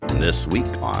This week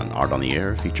on Art on the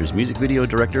Air features music video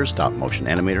director, stop motion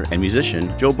animator, and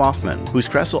musician Joe Baughman, whose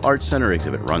Krasl Art Center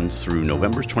exhibit runs through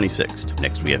November 26th.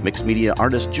 Next, we have mixed media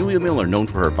artist Julia Miller, known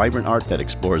for her vibrant art that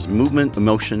explores movement,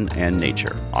 emotion, and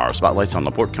nature. Our spotlights on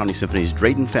LaPorte County Symphony's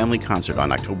Drayden Family Concert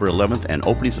on October 11th and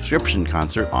opening subscription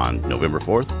concert on November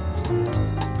 4th.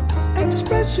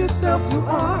 Express yourself through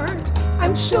art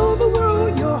and show the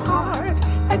world your heart.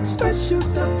 Express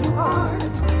yourself through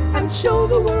art and show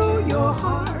the world your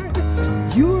heart.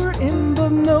 You're in the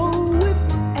know with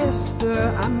Esther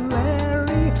and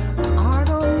Larry. Art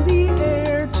on the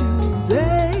air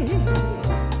today.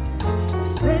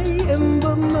 Stay in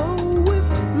the know with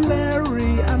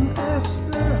Larry and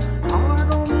Esther.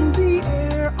 Art on the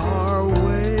air our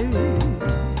way.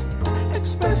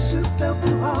 Express yourself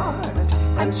through art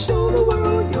and show the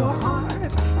world your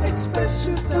heart. Express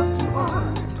yourself through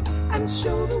art and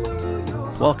show the world your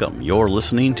heart. Welcome. You're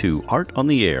listening to Art on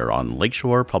the Air on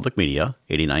Lakeshore Public Media,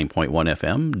 89.1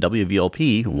 FM,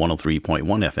 WVLP 103.1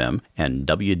 FM, and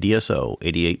WDSO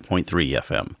 88.3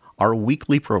 FM. Our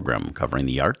weekly program covering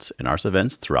the arts and arts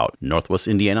events throughout Northwest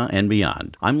Indiana and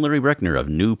beyond. I'm Larry Breckner of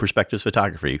New Perspectives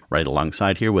Photography, right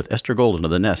alongside here with Esther Golden of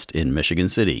The Nest in Michigan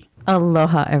City.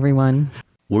 Aloha, everyone.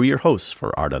 We're your hosts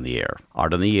for Art on the Air.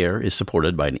 Art on the Air is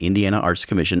supported by an Indiana Arts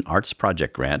Commission Arts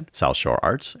Project Grant, South Shore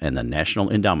Arts, and the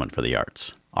National Endowment for the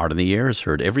Arts. Art on the Air is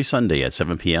heard every Sunday at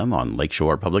 7 p.m. on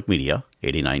Lakeshore Public Media,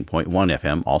 89.1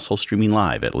 FM, also streaming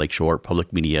live at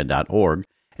lakeshorepublicmedia.org,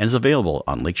 and is available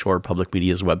on Lakeshore Public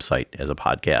Media's website as a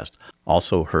podcast.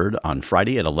 Also heard on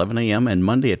Friday at 11 a.m. and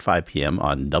Monday at 5 p.m.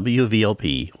 on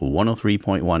WVLP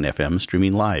 103.1 FM,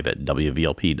 streaming live at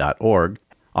wvlp.org.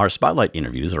 Our spotlight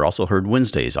interviews are also heard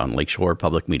Wednesdays on Lakeshore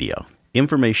Public Media.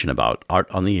 Information about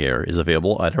Art on the Air is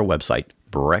available at our website,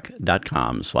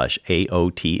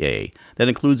 breck.com/AOTA. That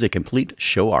includes a complete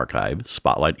show archive,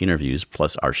 spotlight interviews,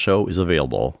 plus our show is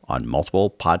available on multiple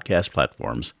podcast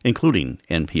platforms, including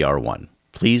NPR One.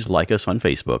 Please like us on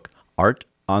Facebook, Art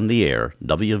on the Air,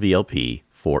 WVLP,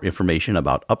 for information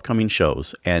about upcoming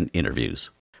shows and interviews.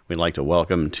 We'd like to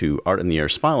welcome to Art in the Air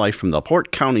Spotlight from the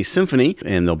LaPorte County Symphony,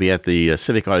 and they'll be at the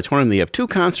Civic Auditorium. They have two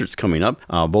concerts coming up,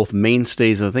 both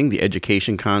mainstays of the thing, the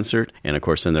Education Concert, and of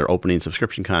course then their opening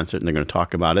subscription concert, and they're going to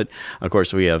talk about it. Of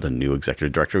course, we have the new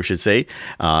executive director, we should say,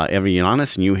 Emily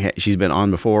Yiannias, and she's been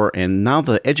on before, and now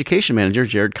the education manager,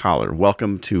 Jared Coller.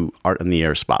 Welcome to Art in the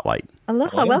Air Spotlight.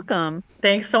 Aloha, welcome.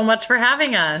 Thanks so much for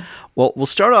having us. Well, we'll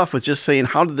start off with just saying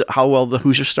how well the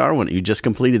Who's Your Star went. You just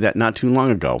completed that not too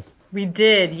long ago. We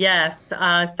did, yes.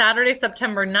 Saturday,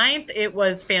 September 9th, it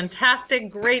was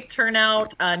fantastic, great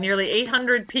turnout, nearly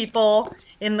 800 people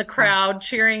in the crowd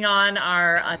cheering on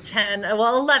our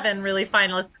 11 really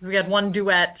finalists, because we had one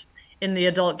duet in the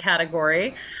adult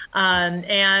category.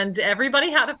 And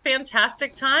everybody had a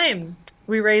fantastic time.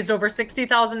 We raised over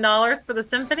 $60,000 for the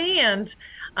symphony, and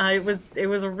it was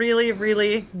a really,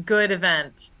 really good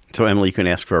event. So, Emily, you can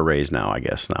ask for a raise now, I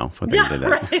guess, now.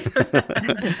 Right.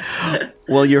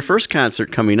 Well, your first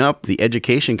concert coming up, the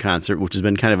Education Concert, which has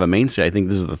been kind of a mainstay. I think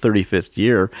this is the 35th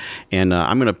year. And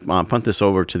I'm going to punt this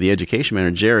over to the education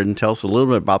manager, Jared, and tell us a little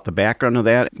bit about the background of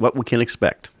that, what we can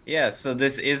expect. Yeah, so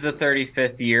this is the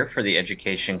 35th year for the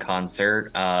Education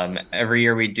Concert. Every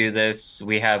year we do this.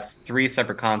 We have 3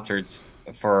 separate concerts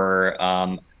for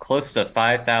close to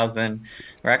 5,000.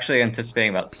 We're actually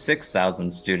anticipating about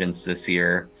 6,000 students this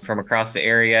year from across the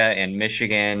area in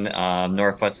Michigan,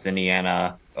 Northwest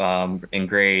Indiana, in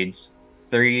grades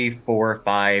 3, 4,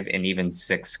 5, and even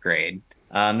 6th grade.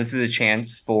 This is a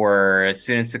chance for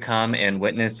students to come and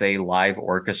witness a live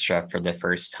orchestra for the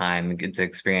first time, get to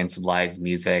experience live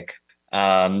music.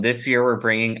 This year we're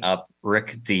bringing up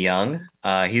Rick DeYoung.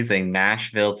 He's a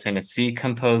Nashville, Tennessee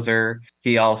composer.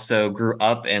 He also grew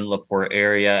up in LaPorte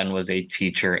area and was a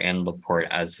teacher in LaPorte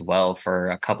as well for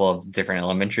a couple of different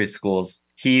elementary schools.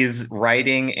 He's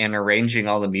writing and arranging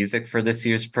all the music for this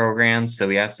year's program. So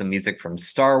we have some music from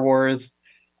Star Wars.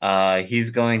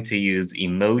 He's going to use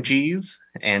emojis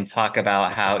and talk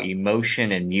about how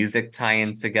emotion and music tie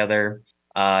in together.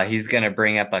 He's going to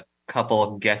bring up a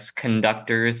couple guest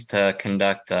conductors to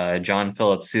conduct John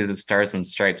Philip Sousa's Stars and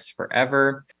Stripes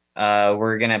Forever.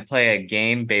 We're going to play a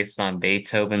game based on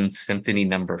Beethoven's Symphony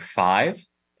No. 5.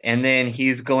 And then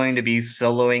he's going to be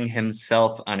soloing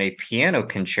himself on a piano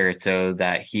concerto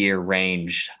that he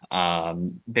arranged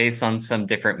based on some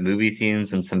different movie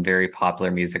themes and some very popular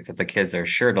music that the kids are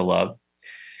sure to love.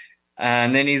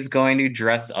 And then he's going to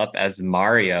dress up as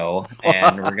Mario,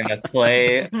 and we're going to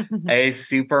play a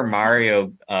Super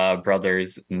Mario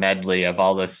Brothers medley of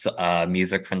all this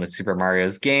music from the Super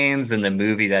Mario's games and the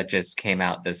movie that just came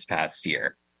out this past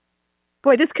year.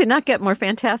 Boy, this could not get more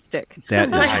fantastic. That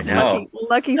is I know.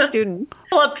 Lucky students.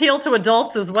 Will appeal to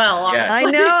adults as well. Yes. I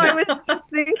know. I was just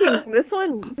thinking this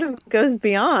one sort of goes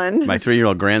beyond. My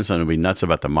 3-year-old grandson would be nuts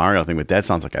about the Mario thing, but that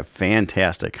sounds like a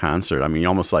fantastic concert. I mean,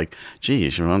 almost like,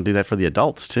 geez, you want to do that for the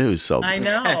adults too. So I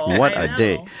know. what I a know.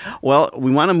 day. Well,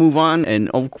 we want to move on and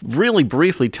really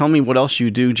briefly tell me what else you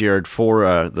do, Jared,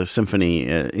 for the symphony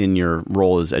in your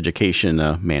role as education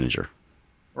manager.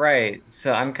 Right.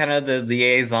 So I'm kind of the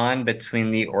liaison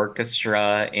between the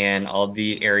orchestra and all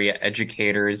the area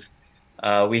educators.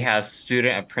 We have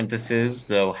student apprentices,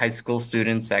 the high school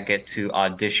students that get to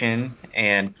audition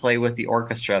and play with the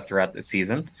orchestra throughout the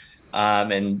season.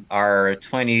 And our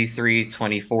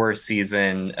 23-24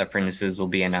 season apprentices will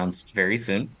be announced very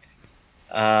soon.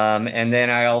 And then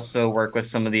I also work with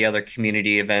some of the other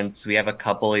community events. We have a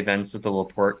couple events with the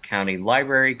LaPorte County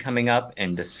Library coming up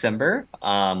in December.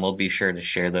 We'll be sure to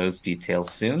share those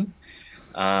details soon,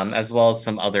 as well as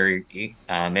some other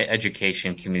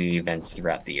education community events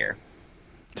throughout the year.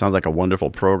 Sounds like a wonderful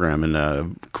program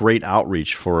and great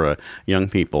outreach for young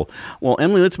people. Well,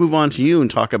 Emily, let's move on to you and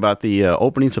talk about the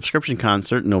opening subscription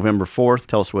concert November 4th.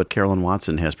 Tell us what Carolyn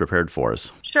Watson has prepared for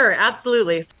us. Sure,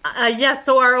 absolutely. Yes,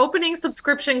 so our opening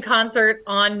subscription concert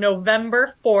on November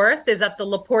 4th is at the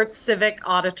LaPorte Civic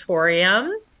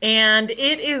Auditorium. And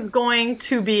it is going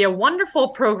to be a wonderful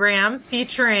program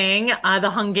featuring the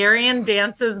Hungarian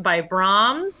dances by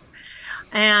Brahms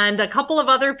and a couple of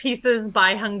other pieces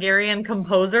by Hungarian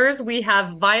composers. We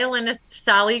have violinist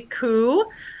Sally Koo,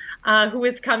 who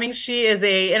is coming. She is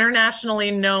a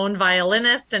internationally known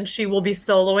violinist, and she will be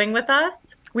soloing with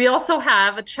us. We also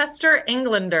have a Chester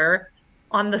Englander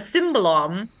on the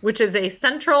cymbalum, which is a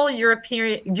Central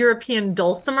European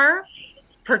dulcimer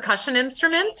percussion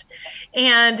instrument.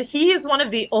 And he is one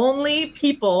of the only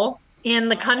people in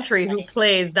the country who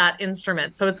plays that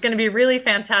instrument. So it's going to be really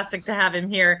fantastic to have him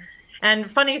here.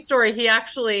 And funny story,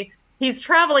 he's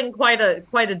traveling quite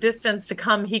a distance to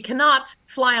come. He cannot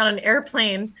fly on an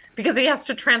airplane because he has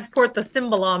to transport the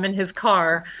cymbalum in his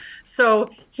car.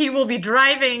 So he will be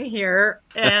driving here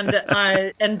and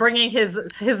bringing his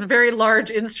very large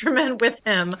instrument with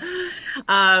him.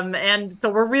 And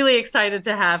so we're really excited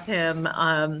to have him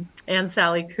and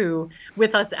Sally Koo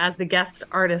with us as the guest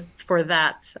artists for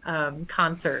that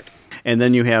concert. And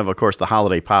then you have, of course, the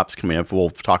Holiday Pops coming up.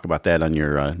 We'll talk about that on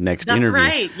your next interview. That's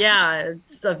right. Yeah.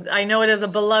 I know it is a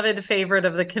beloved favorite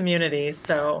of the community.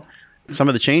 So some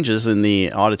of the changes in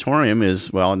the auditorium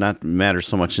is, well, not matters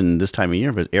so much in this time of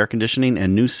year, but air conditioning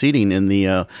and new seating in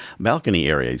the balcony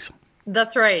areas.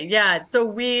 That's right. Yeah. So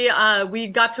we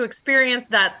got to experience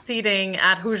that seating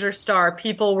at Hoosier Star.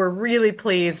 People were really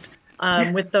pleased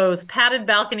with those padded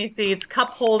balcony seats, cup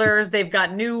holders. They've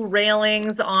got new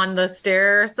railings on the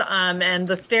stairs, and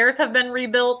the stairs have been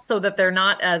rebuilt so that they're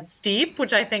not as steep,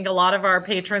 which I think a lot of our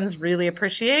patrons really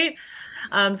appreciate.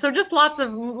 So just lots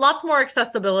more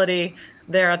accessibility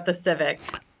there at the Civic.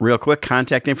 Real quick,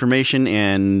 contact information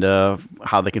and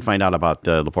how they can find out about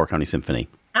the LaPorte County Symphony.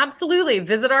 Absolutely.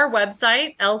 Visit our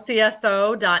website,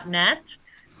 lcso.net.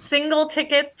 Single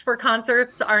tickets for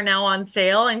concerts are now on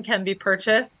sale and can be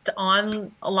purchased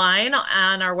online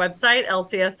on our website,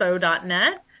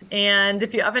 lcso.net. And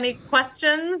if you have any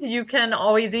questions, you can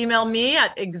always email me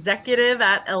at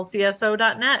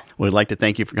executive@lcso.net. We'd like to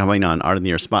thank you for coming on Art in the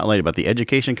Air Spotlight about the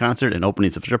education concert and opening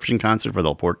subscription concert for the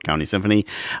LaPorte County Symphony.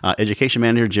 Education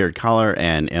Manager Jared Coller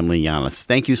and Emily Yiannias.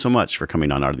 Thank you so much for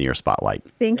coming on Art in the Air Spotlight.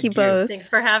 Thank you both. Thanks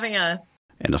for having us.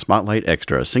 And a Spotlight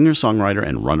Extra, singer-songwriter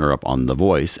and runner-up on The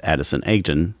Voice, Addison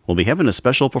Agton, will be having a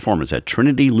special performance at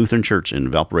Trinity Lutheran Church in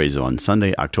Valparaiso on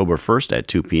Sunday, October 1st at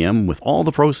 2 p.m., with all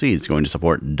the proceeds going to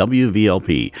support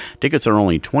WVLP. Tickets are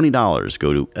only $20.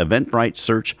 Go to Eventbrite,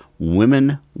 search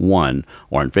Women One,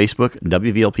 or on Facebook,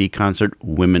 WVLP Concert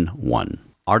Women One.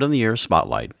 Art on the Air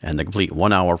Spotlight and the complete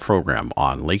one-hour program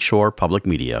on Lakeshore Public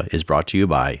Media is brought to you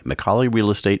by McCauley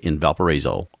Real Estate in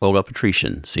Valparaiso, Olga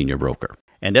Patrician, Senior Broker.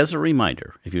 And as a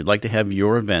reminder, if you'd like to have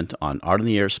your event on Art on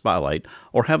the Air Spotlight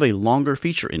or have a longer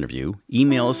feature interview,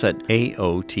 email us at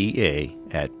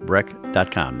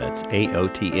aota@brech.com. That's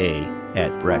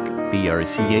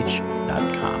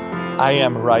aota@brech.com. I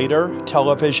am writer,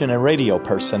 television, and radio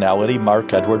personality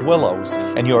Mark Edward Willows,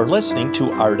 and you're listening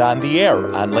to Art on the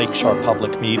Air on Lakeshore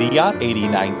Public Media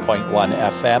 89.1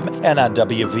 FM and on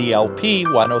WVLP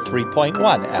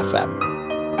 103.1 FM.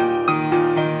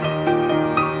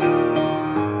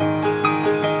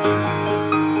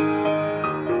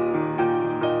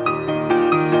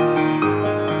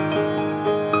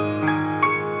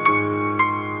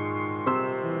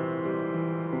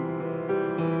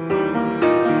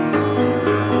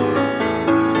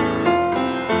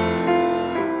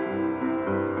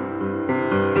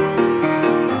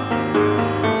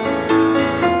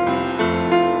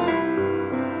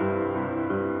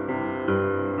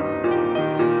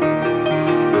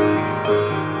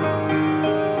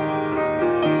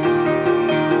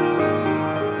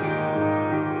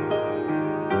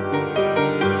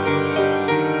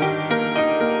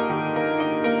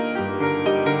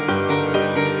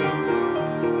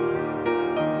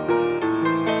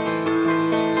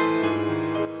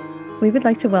 would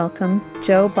like to welcome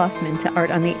Joe Baughman to Art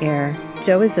on the Air.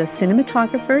 Joe is a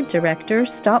cinematographer, director,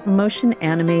 stop-motion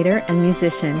animator, and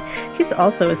musician. He's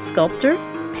also a sculptor,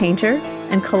 painter,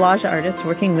 and collage artist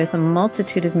working with a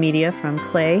multitude of media from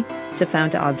clay to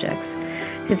found objects.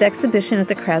 His exhibition at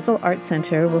the Krasl Art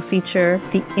Center will feature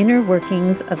the inner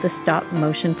workings of the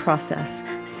stop-motion process.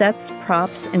 Sets,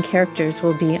 props, and characters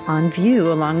will be on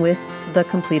view along with the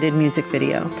completed music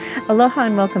video. Aloha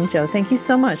and welcome, Joe. Thank you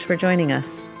so much for joining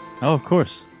us. Oh, of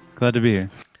course. Glad to be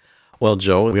here. Well,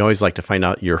 Joe, we always like to find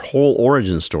out your whole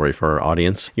origin story for our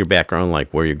audience, your background, like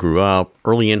where you grew up,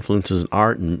 early influences in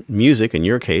art and music, in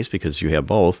your case, because you have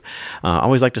both. I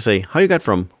always like to say how you got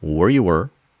from where you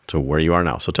were to where you are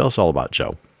now. So tell us all about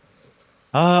Joe.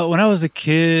 When I was a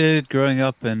kid growing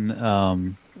up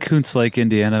in Coons Lake,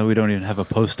 Indiana, we don't even have a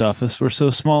post office. We're so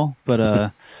small.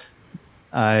 But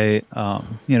I,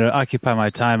 to occupy my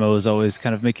time, I was always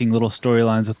kind of making little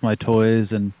storylines with my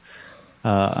toys and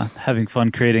having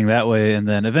fun creating that way. And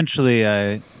then eventually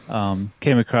I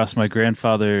came across my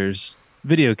grandfather's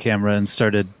video camera and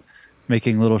started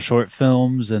making little short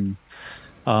films and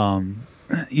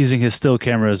using his still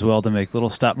camera as well to make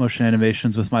little stop motion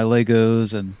animations with my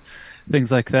Legos and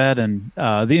things like that. And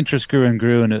the interest grew and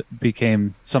grew, and it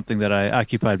became something that I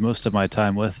occupied most of my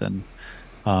time with. And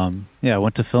I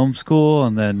went to film school,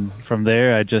 and then from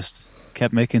there I just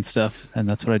kept making stuff, and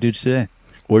that's what I do today.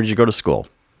 Where did you go to school?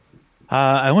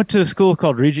 I went to a school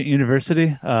called Regent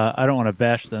University. I don't want to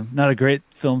bash them. Not a great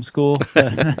film school.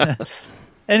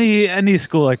 Any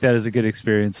school like that is a good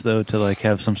experience, though, to like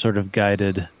have some sort of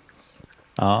guided.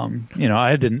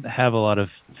 I didn't have a lot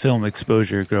of film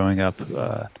exposure growing up.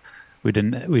 We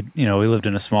lived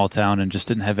in a small town and just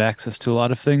didn't have access to a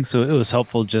lot of things. So it was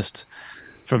helpful just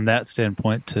from that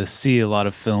standpoint to see a lot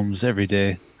of films every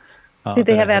day. Did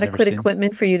they have adequate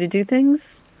equipment for you to do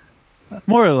things?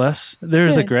 More or less.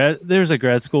 There's a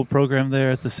grad school program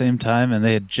there at the same time, and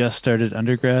they had just started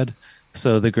undergrad.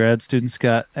 So the grad students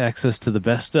got access to the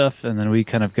best stuff, and then we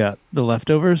kind of got the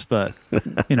leftovers. But,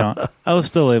 I was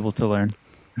still able to learn.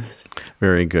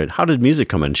 Very good. How did music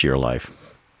come into your life?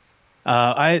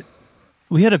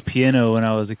 We had a piano when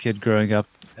I was a kid growing up,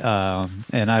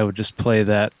 and I would just play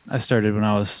that. I started when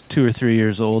I was 2 or 3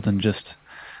 years old and just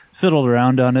fiddled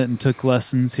around on it and took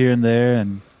lessons here and there.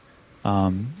 And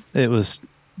it was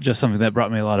just something that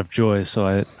brought me a lot of joy.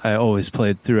 So I always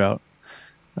played throughout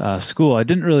school. I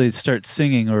didn't really start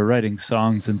singing or writing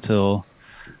songs until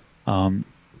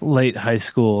late high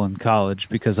school and college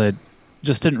because I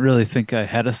just didn't really think I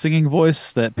had a singing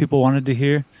voice that people wanted to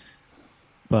hear.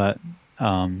 But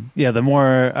the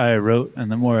more I wrote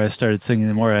and the more I started singing,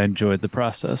 the more I enjoyed the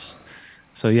process.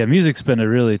 So music's been a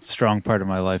really strong part of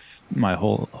my life, my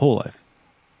whole life.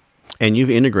 And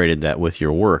you've integrated that with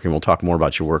your work, and we'll talk more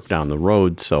about your work down the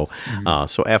road. So,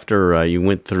 so after you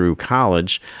went through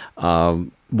college,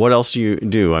 what else do you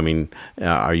do? I mean,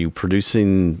 are you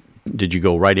producing? Did you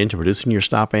go right into producing your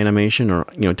stop animation, or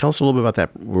tell us a little bit about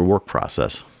that work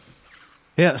process?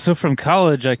 Yeah, so from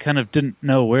college, I kind of didn't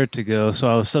know where to go. So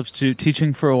I was substitute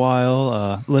teaching for a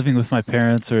while, living with my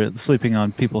parents or sleeping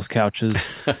on people's couches,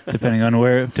 depending on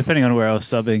where I was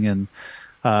subbing. And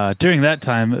during that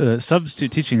time,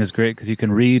 substitute teaching is great because you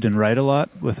can read and write a lot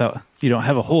you don't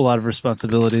have a whole lot of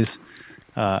responsibilities,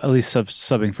 at least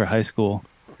subbing for high school.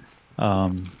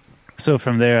 So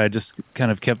from there, I just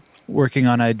kind of kept working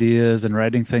on ideas and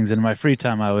writing things. In my free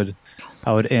time, I would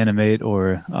animate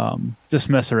or just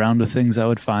mess around with things I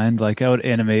would find. Like I would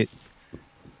animate.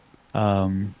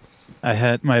 I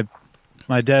had my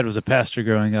dad was a pastor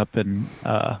growing up, and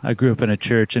I grew up in a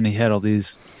church, and he had all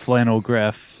these flannel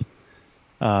graph.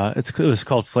 It was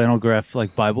called flannel graph,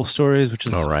 like Bible stories, which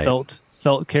is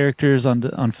felt characters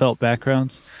on felt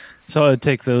backgrounds. So I would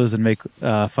take those and make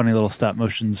funny little stop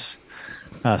motion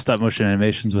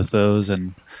animations with those.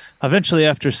 And eventually,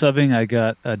 after subbing, I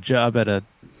got a job at a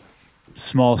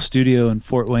small studio in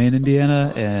Fort Wayne,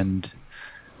 Indiana, and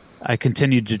I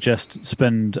continued to just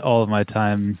spend all of my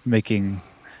time making.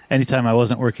 Anytime I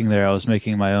wasn't working there, I was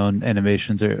making my own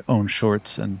animations or own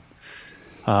shorts, and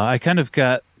I kind of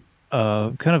got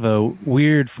kind of a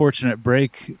weird, fortunate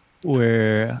break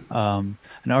where an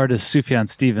artist, Sufjan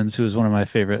Stevens, who was one of my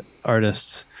favorite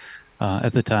artists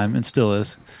at the time and still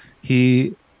is,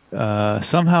 he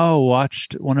somehow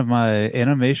watched one of my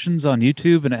animations on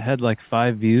YouTube, and it had like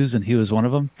 5 views, and he was one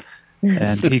of them.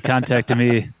 And he contacted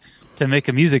me to make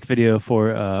a music video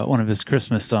for one of his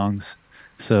Christmas songs.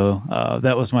 So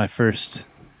that was my first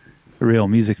real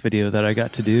music video that I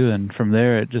got to do. And from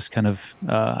there, it just kind of,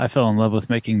 I fell in love with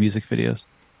making music videos.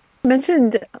 You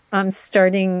mentioned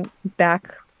starting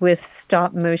back with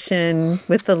stop motion,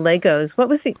 with the Legos. What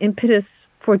was the impetus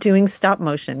for doing stop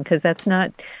motion? Because that's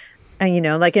not,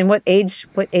 like in what age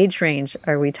range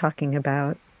are we talking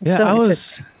about? Yeah, So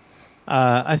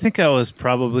I think I was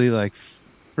probably like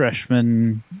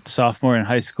freshman, sophomore in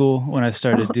high schow when I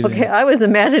started doing. Okay, I was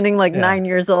imagining like 9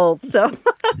 years old. So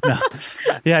no,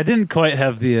 yeah, I didn't quite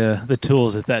have the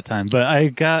tools at that time, but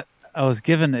I was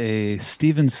given a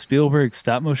Steven Spielberg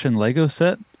stop motion Lego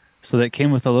set, so that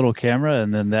came with a little camera,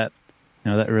 and then that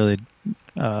really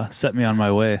set me on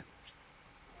my way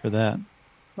for that.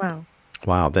 Wow.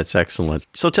 Wow, that's excellent.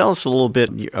 So tell us a little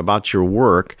bit about your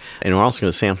work, and we're also going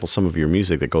to sample some of your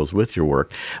music that goes with your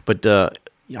work. But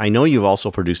I know you've also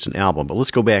produced an album, but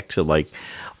let's go back to, like,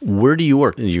 where do you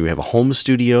work? Do you have a home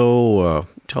studio?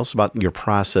 Tell us about your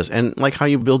process and, like, how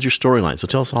you build your storyline. So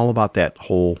tell us all about that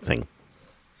whole thing.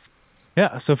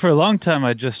 Yeah, so for a long time,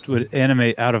 I just would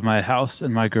animate out of my house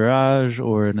in my garage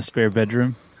or in a spare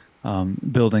bedroom,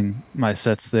 building my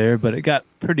sets there. But it got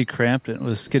pretty cramped and it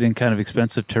was getting kind of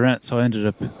expensive to rent. So I ended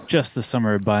up just this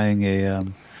summer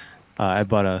buying I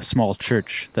bought a small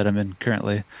church that I'm in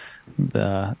currently.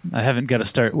 I haven't got to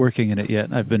start working in it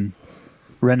yet. I've been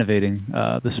renovating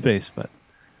the space, but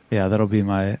yeah, that'll be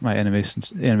my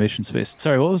animation space.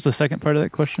 Sorry, what was the second part of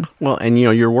that question? Well, and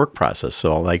your work process.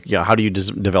 So, like, how do you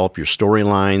develop your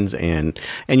storylines, and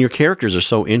your characters are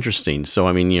so interesting. So,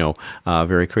 I mean,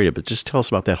 very creative. But just tell us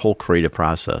about that whole creative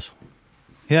process.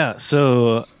 Yeah.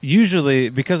 So usually,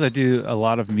 because I do a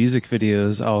lot of music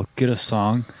videos, I'll get a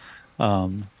song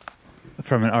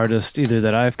from an artist either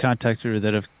that I've contacted or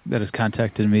that has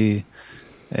contacted me,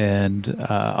 and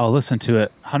I'll listen to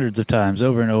it hundreds of times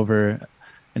over and over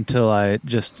until I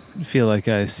just feel like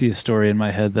I see a story in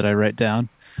my head that I write down.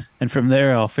 And from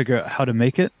there, I'll figure out how to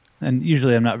make it. And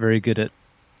usually I'm not very good at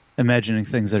imagining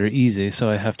things that are easy, so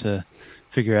I have to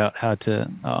figure out how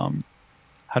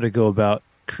to go about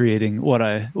creating what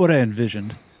I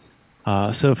envisioned.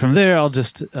 So from there, I'll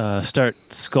just start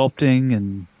sculpting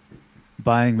and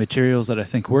buying materials that I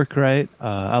think work right.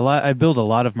 I build a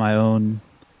lot of my own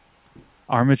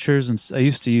armatures, and I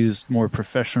used to use more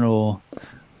professional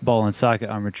ball and socket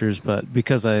armatures, but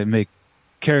because I make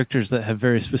characters that have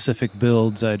very specific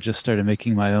builds, I just started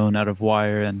making my own out of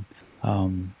wire. And I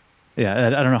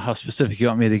don't know how specific you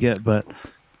want me to get, but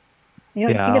you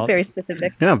can get very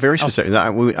specific. Yeah, very specific.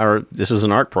 This is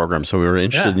an art program, so we were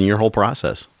interested in your whole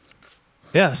process.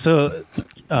 Yeah, so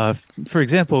for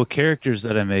example, characters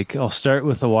that I make, I'll start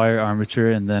with a wire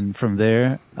armature, and then from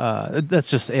there,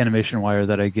 that's just animation wire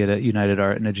that I get at United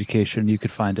Art and Education. You could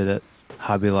find it at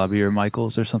Hobby Lobby or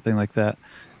Michael's or something like that.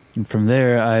 And from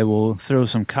there, I will throw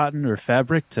some cotton or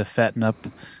fabric to fatten up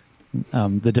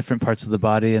the different parts of the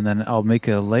body, and then I'll make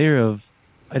a layer of,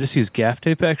 I just use gaff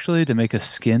tape actually to make a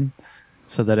skin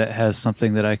so that it has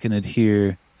something that I can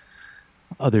adhere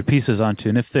other pieces onto.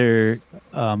 And if they're,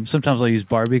 sometimes I'll use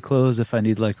Barbie clothes if I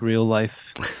need like real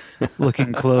life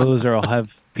looking clothes, or I'll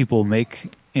have people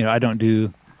make, I don't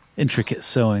do intricate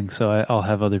sewing, so I'll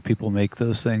have other people make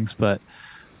those things. But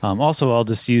also I'll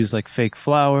just use like fake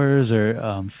flowers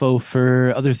or faux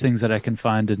fur, other things that I can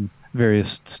find in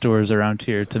various stores around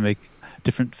here to make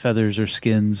different feathers or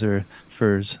skins or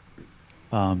furs.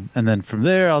 And then from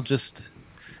there, I'll just,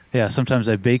 sometimes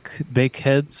I bake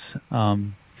heads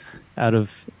out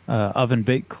of oven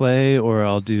baked clay, or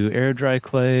I'll do air dry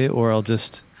clay, or I'll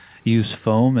just use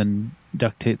foam and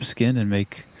duct tape skin and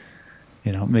make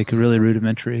really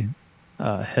rudimentary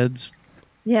heads.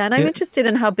 Yeah, and I'm interested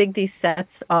in how big these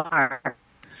sets are.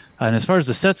 And as far as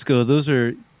the sets go, those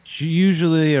are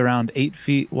usually around 8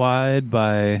 feet wide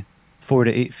by 4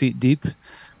 to 8 feet deep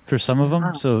for some of them.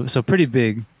 Wow. So pretty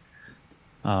big.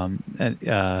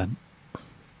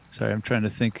 Sorry, I'm trying to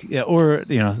think. Yeah, or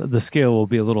the scale will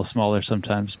be a little smaller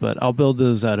sometimes, but I'll build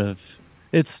those out of.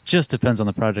 It just depends on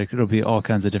the project. It'll be all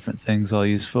kinds of different things. I'll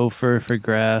use faux fur for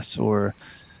grass, or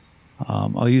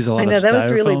I'll use a lot of styrofoam. I know that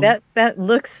was really that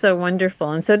looks so wonderful,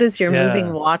 and so does your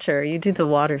moving water. You do the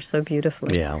water so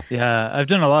beautifully. Yeah. I've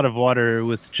done a lot of water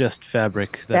with just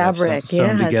fabric that I've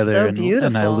sewn together, it's so beautiful.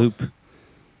 And I loop.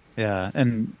 Yeah,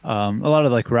 and a lot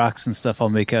of like rocks and stuff I'll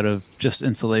make out of just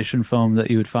insulation foam that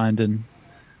you would find in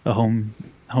a Home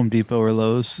Depot or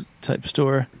Lowe's type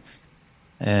store,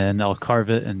 and I'll carve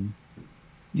it. And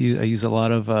I use a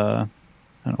lot of I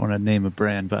don't want to name a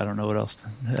brand, but I don't know what else.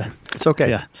 It's okay.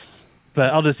 Yeah.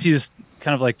 But I'll just use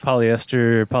kind of like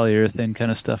polyester, polyurethane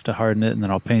kind of stuff to harden it, and then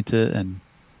I'll paint it. And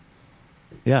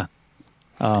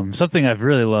something I've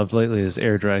really loved lately is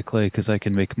air dry clay, because I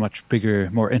can make much bigger,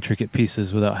 more intricate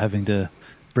pieces without having to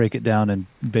break it down and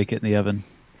bake it in the oven.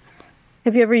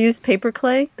 Have you ever used paper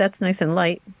clay? That's nice and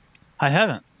light. I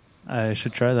haven't. I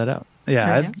should try that out.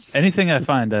 Yeah, anything I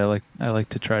find, I like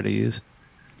to try to use.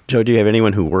 Joe, do you have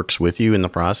anyone who works with you in the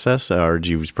process, or do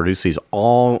you produce these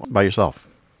all by yourself?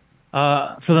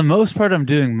 For the most part, I'm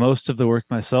doing most of the work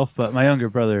myself, but my younger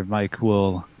brother, Mike,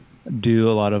 will do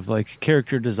a lot of like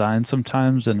character design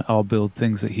sometimes, and I'll build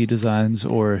things that he designs,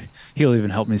 or he'll even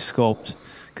help me sculpt,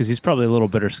 because he's probably a little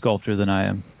better sculptor than I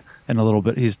am, and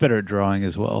he's better at drawing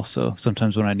as well. So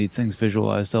sometimes when I need things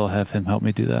visualized, I'll have him help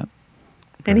me do that.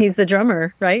 And he's the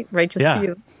drummer, right? Righteous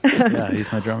Few. Yeah,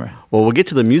 he's my drummer. Well, we'll get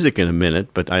to the music in a minute,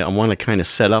 but I want to kind of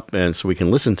set up and so we can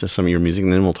listen to some of your music,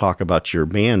 and then we'll talk about your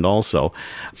band also.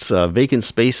 It's Vacant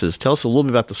Spaces. Tell us a little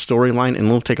bit about the storyline, and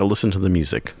we'll take a listen to the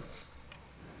music.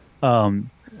 The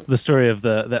story of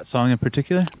that song in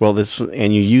particular? Well,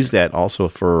 and you use that also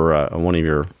for one of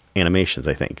your animations,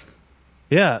 I think.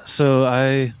 Yeah, so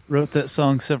I wrote that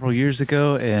song several years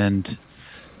ago, and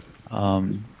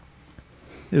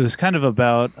it was kind of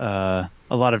about a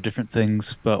lot of different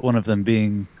things, but one of them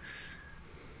being,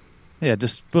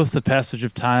 just both the passage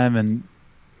of time and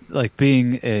like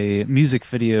being a music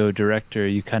video director,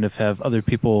 you kind of have other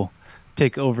people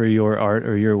take over your art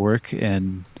or your work,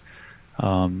 and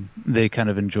they kind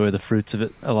of enjoy the fruits of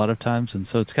it a lot of times. And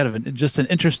so it's kind of just an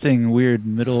interesting, weird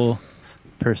middle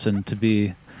person to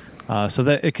be. So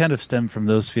that it kind of stemmed from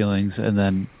those feelings. And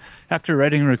then after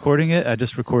writing and recording it, I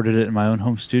just recorded it in my own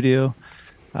home studio.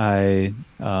 I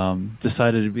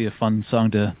decided it'd be a fun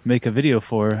song to make a video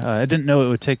for. I didn't know it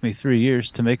would take me 3 years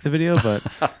to make the video, but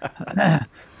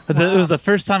it was the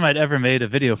first time I'd ever made a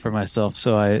video for myself.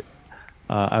 So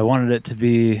I wanted it to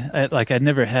be I'd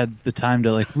never had the time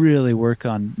to like really work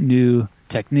on new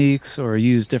techniques or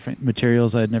use different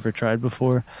materials I'd never tried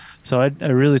before. So I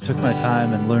really took my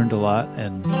time and learned a lot,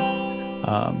 and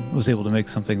was able to make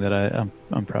something that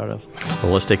I'm proud of.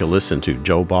 Well, let's take a listen to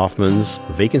Joe Baughman's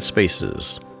Vacant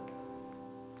Spaces.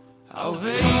 How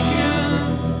vacant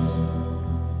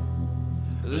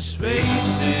the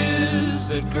spaces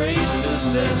that graced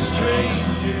us as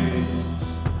strangers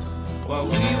while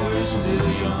we were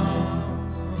still young.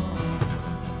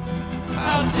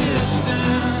 How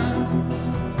distant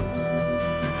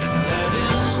that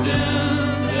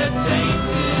instant that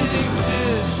tainted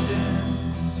existence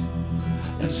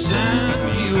and sent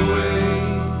me away,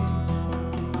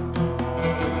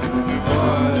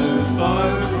 far, far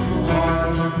from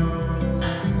home.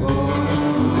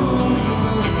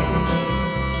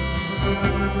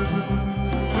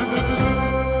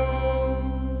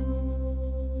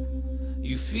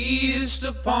 You feast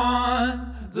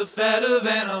upon the fat of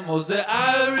animals that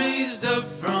I raised up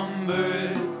from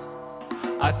birth.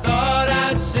 I thought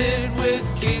I'd sit with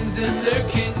kings in their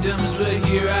kingdoms, but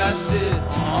here I sit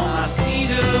on my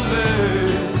seat of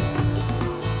earth.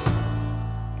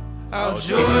 How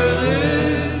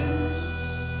joyless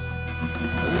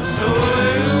the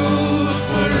toil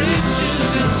for riches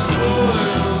and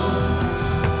spoil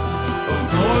of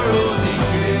moral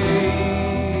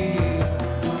decay.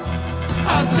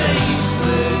 How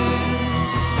tasteless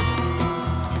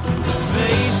the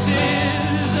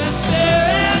faces that stare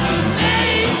at the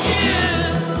naked.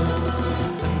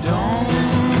 Don't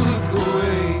look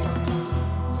away.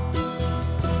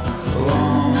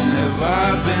 Long have I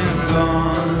been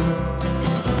gone,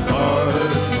 far,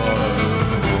 far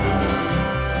away.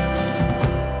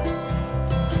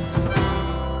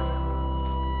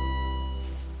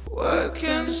 What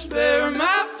can spare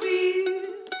my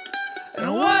feet, and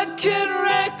what can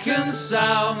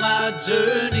reconcile my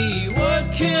journey?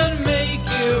 What can make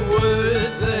it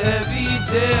worth the heavy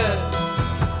debt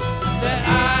that I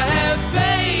have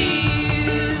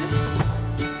paid?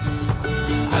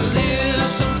 I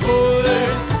listen for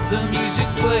the music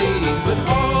played, but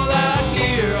all I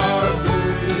hear are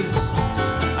words.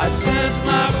 I sent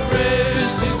my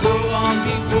prayers to go on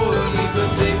before me, but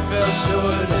they fell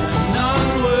short and none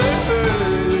were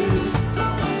heard.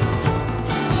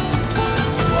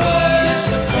 What's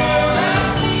the fear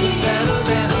of the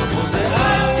animals that I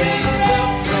raised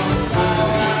up from birth?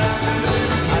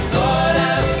 I thought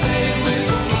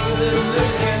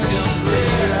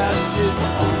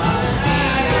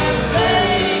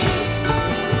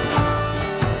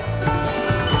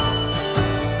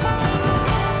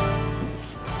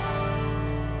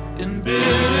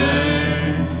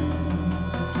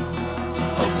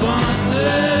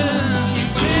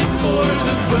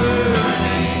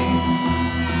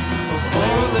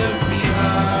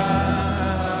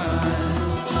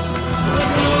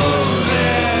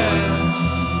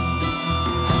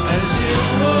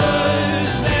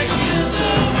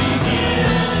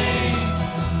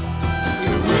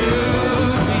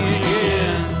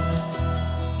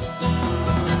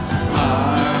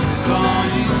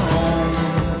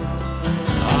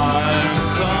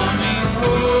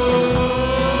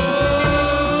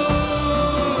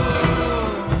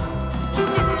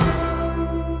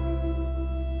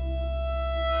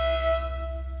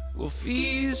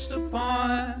feast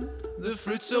upon the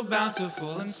fruit so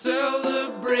bountiful and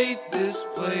celebrate this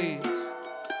place.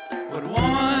 What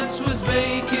once was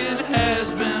vacant has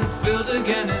been filled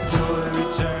again, and joy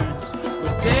returns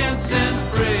with dance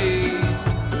and praise.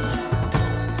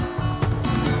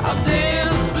 I'll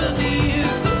dance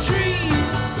beneath the trees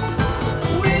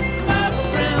with my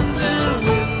friends and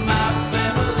with my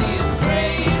family, and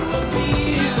great will be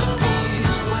the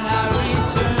peace when I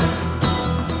return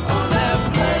on that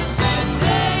blessed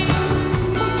day.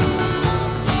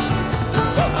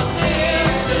 I'll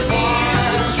dance beneath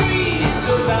the trees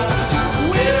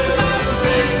with my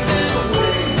friends and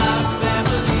with my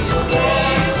family, and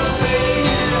great will be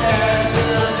the peace when I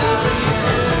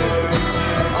return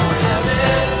on that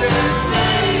blessed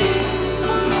day.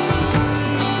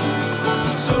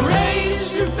 So raise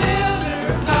your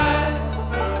banner high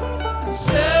and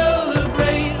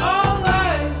celebrate all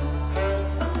life,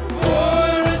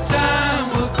 for a time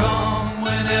will come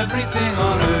when everything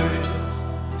on earth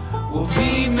will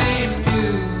be made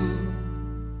new.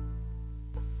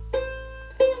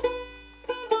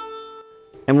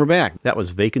 And we're back. That was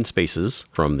Vacant Spaces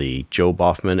from the Joe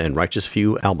Baughman and Righteous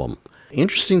Few album.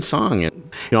 Interesting song. You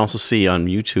can also see on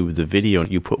YouTube the video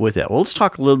you put with it. Well, let's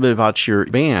talk a little bit about your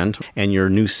band and your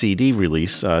new CD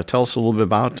release. Tell us a little bit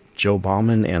about Joe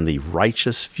Baughman and the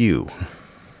Righteous Few.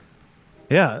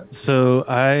 Yeah, so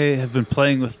I have been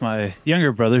playing with my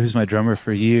younger brother, who's my drummer,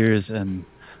 for years, and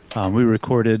we've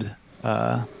recorded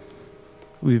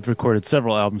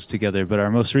several albums together, but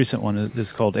our most recent one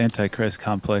is called Antichrist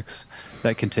Complex.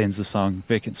 That contains the song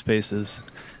Vacant Spaces.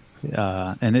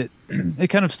 And it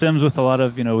kind of stems with a lot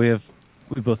of, we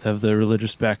both have the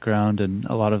religious background, and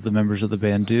a lot of the members of the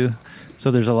band do. So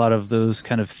there's a lot of those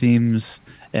kind of themes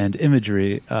and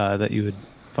imagery that you would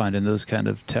find in those kind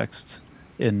of texts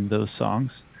in those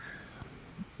songs.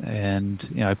 And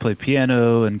I play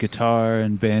piano and guitar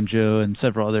and banjo and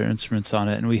several other instruments on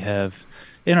it. And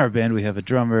in our band we have a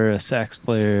drummer, a sax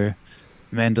player,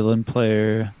 mandolin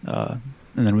player,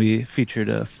 and then we featured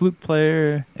a flute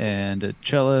player and a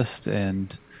cellist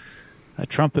and a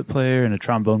trumpet player and a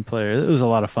trombone player. It was a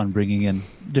lot of fun bringing in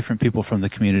different people from the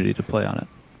community to play on it.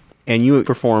 And you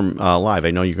perform live.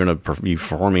 I know you're going to be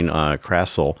performing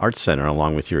Krasl Art Center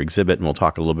along with your exhibit, and we'll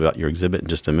talk a little bit about your exhibit in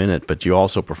just a minute, but you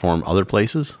also perform other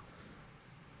places?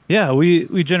 Yeah,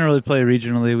 we generally play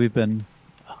regionally. We've been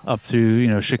up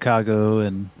through, Chicago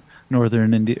and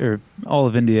northern India, or all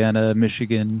of Indiana,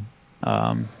 Michigan,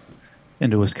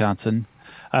 into Wisconsin.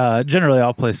 Generally,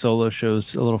 I'll play solo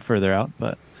shows a little further out,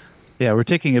 but yeah, we're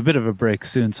taking a bit of a break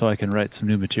soon so I can write some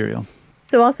new material.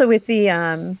 So also with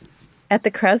the at the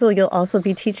Krasl, you'll also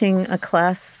be teaching a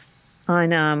class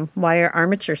on wire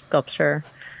armature sculpture.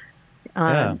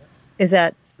 Yeah.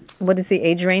 What is the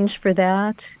age range for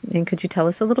that? And could you tell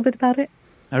us a little bit about it?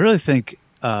 I really think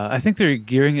they're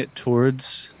gearing it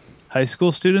towards high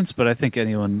school students, but I think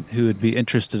anyone who would be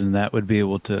interested in that would be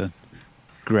able to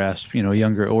grasp,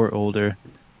 younger or older,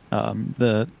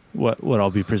 what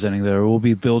I'll be presenting there. We'll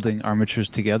be building armatures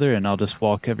together, and I'll just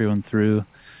walk everyone through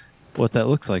what that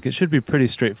looks like. It should be pretty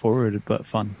straightforward, but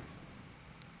fun.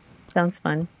 Sounds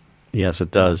fun. Yes,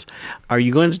 it does. Are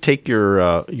you going to take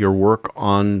your work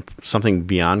on something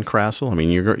beyond Krasl? I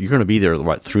mean, you're going to be there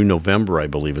through November, I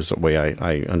believe, is the way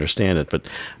I understand it. But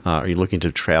are you looking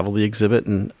to travel the exhibit?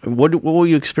 And what will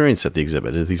you experience at the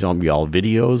exhibit? Is these going to be all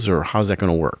videos, or how's that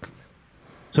going to work?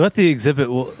 So at the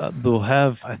exhibit, we'll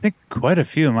have, I think, quite a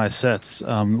few of my sets.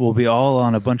 We'll be all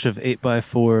on a bunch of 8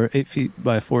 feet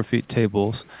by 4 feet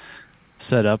tables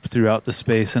set up throughout the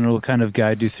space, and it'll kind of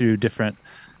guide you through different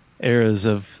eras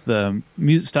of the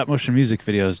stop motion music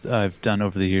videos I've done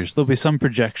over the years. There'll be some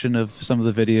projection of some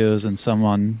of the videos and some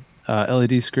on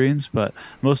LED screens, but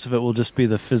most of it will just be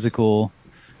the physical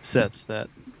sets that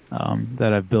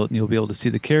I've built, and you'll be able to see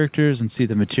the characters and see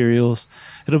the materials.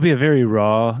 It'll be a very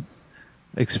raw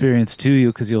experience to you,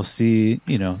 because you'll see,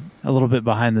 a little bit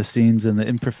behind the scenes and the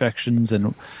imperfections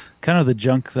and kind of the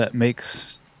junk that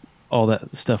makes all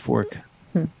that stuff work.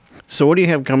 So what do you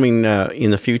have coming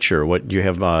in the future? What do you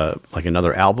have, like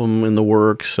another album in the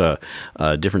works,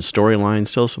 different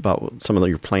storylines? Tell us about some of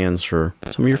your plans for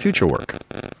some of your future work.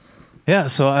 Yeah,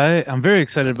 so I'm very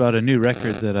excited about a new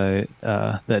record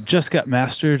that just got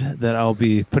mastered that I'll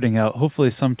be putting out hopefully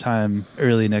sometime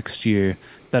early next year,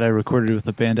 that I recorded with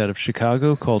a band out of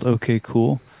Chicago called OK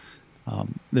Cool.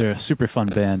 They're a super fun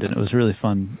band, and it was really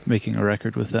fun making a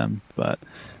record with them. But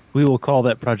we will call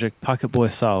that project Pocket Boy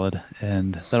Solid,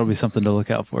 and that'll be something to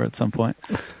look out for at some point.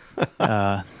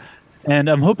 And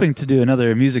I'm hoping to do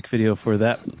another music video for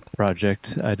that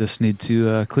project. I just need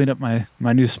to clean up my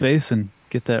new space and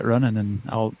get that running, and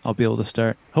I'll be able to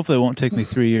start. Hopefully, it won't take me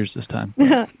 3 years this time.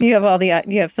 You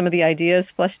have some of the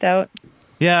ideas fleshed out.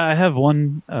 Yeah, I have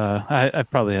one. I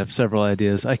probably have several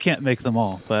ideas. I can't make them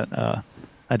all, but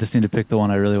I just need to pick the one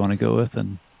I really want to go with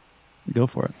and go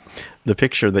for it. The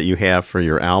picture that you have for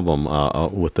your album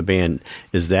with the band,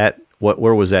 is that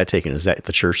where was that taken? Is that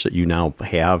the church that you now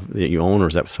have that you own, or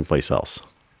is that someplace else?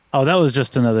 Oh, that was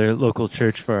just another local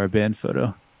church for our band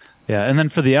photo. Yeah, and then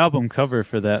for the album cover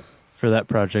for that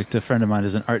project, a friend of mine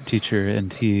is an art teacher,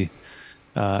 and he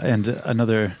and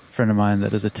another friend of mine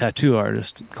that is a tattoo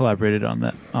artist collaborated on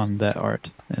that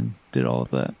art and did all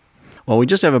of that. Well, we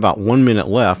just have about 1 minute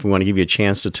left. We want to give you a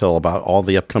chance to tell about all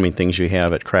the upcoming things you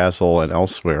have at Krasl and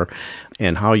elsewhere,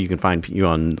 and how you can find you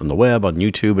on the web, on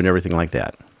YouTube, and everything like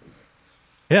that.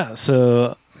 Yeah,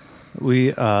 so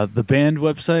the band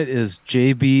website is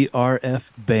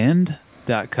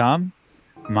jbrfband.com.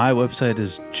 My website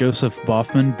is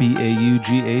josephbaughman,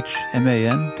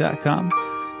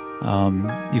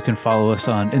 BAUGHMAN.com. You can follow us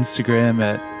on Instagram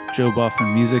at Joe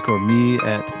Baughman Music, or me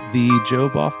at the Joe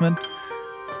Baughman.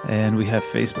 And we have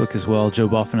Facebook as well, Joe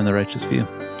Baughman and the Righteous Few.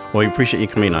 Well, we appreciate you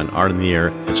coming on Art in the Air.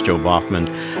 It's Joe Baughman.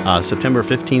 September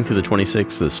 15th through the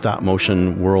 26th, the Stop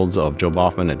Motion Worlds of Joe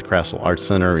Baughman at Krasl Art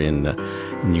Center. And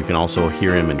you can also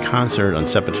hear him in concert on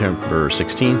September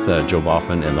 16th, Joe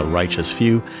Baughman and the Righteous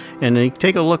Few. And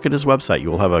take a look at his website.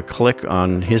 You will have a click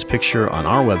on his picture on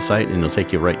our website, and it'll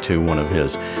take you right to one of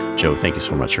his. Joe, thank you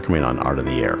so much for coming on Art in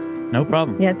the Air. No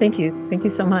problem. Yeah, thank you. Thank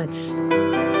you so much.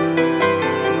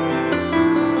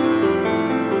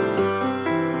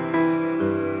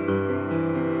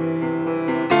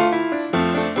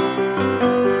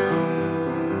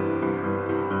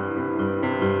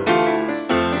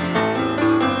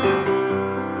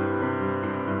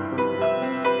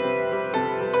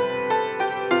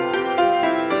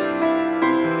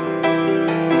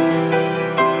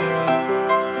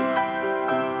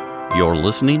 You're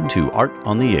listening to Art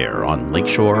on the Air on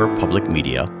Lakeshore Public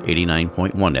Media,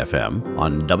 89.1 FM,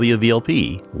 on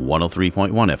WVLP,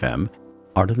 103.1 FM.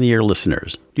 Art on the Air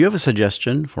listeners, do you have a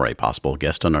suggestion for a possible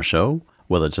guest on our show?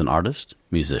 Whether it's an artist,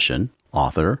 musician,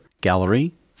 author,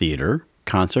 gallery, theater,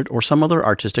 concert, or some other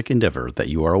artistic endeavor that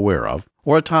you are aware of,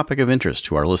 or a topic of interest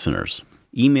to our listeners.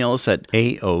 Email us at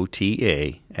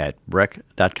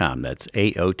aota@brech.com. That's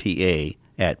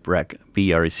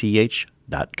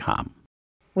aota@brech.com.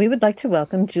 We would like to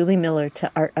welcome Julie Miller to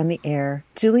Art on the Air.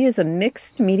 Julie is a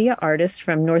mixed media artist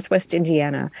from Northwest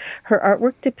Indiana. Her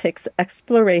artwork depicts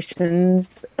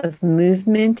explorations of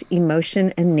movement,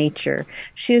 emotion, and nature.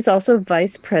 She is also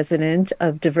vice president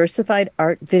of Diversified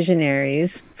Art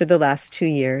Visionaries for the last 2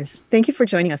 years. Thank you for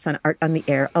joining us on Art on the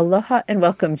Air. Aloha and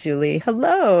welcome, Julie.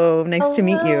 Hello. Nice to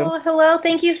meet you. Hello.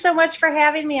 Thank you so much for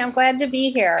having me. I'm glad to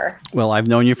be here. Well, I've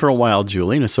known you for a while,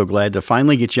 Julie, and I'm so glad to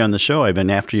finally get you on the show. I've been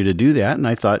after you to do that, and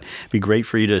I thought it'd be great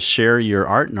for you to share your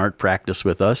art and art practice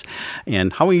with us.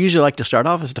 And how we usually like to start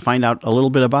off is to find out a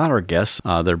little bit about our guests,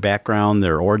 their background,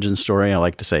 their origin story. I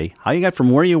like to say how you got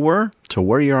from where you were to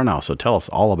where you are now. So tell us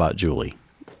all about Julie.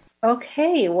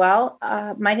 Okay, well,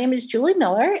 my name is Julie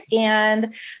Miller,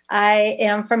 and I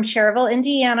am from Cherville,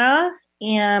 Indiana,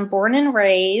 and born and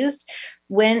raised.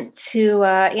 Went to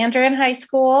Andrean High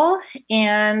School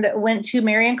and went to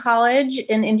Marian College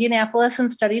in Indianapolis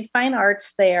and studied fine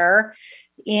arts there.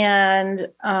 And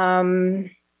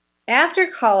after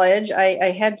college,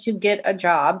 I had to get a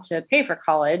job to pay for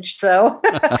college. So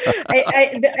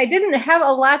I didn't have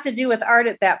a lot to do with art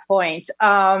at that point.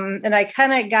 And I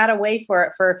kind of got away for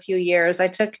it for a few years. I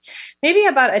took maybe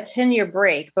about a 10-year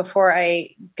break before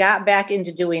I got back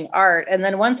into doing art. And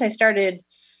then once I started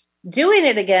doing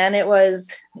it again, it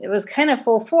was kind of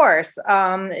full force.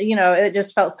 It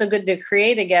just felt so good to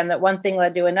create again that one thing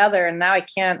led to another. And now I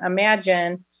can't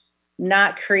imagine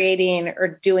not creating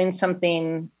or doing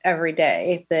something every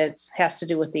day that has to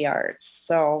do with the arts.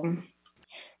 So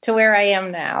to where I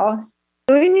am now.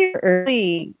 In your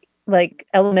early,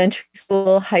 elementary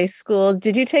school, high school,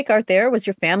 did you take art there? Was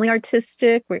your family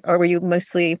artistic, or were you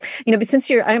mostly, but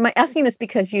since I'm asking this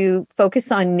because you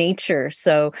focus on nature.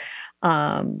 So,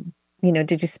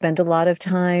 did you spend a lot of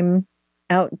time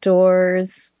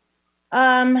outdoors?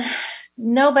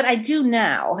 No, but I do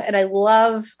now. And I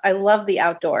love the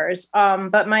outdoors.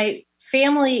 But my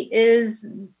family is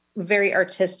very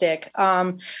artistic.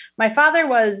 My father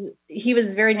was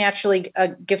very naturally a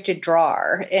gifted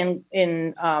drawer, and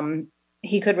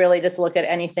he could really just look at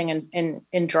anything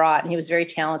and draw it. And he was very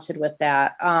talented with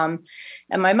that. And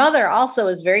my mother also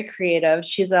is very creative.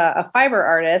 She's a fiber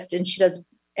artist, and she does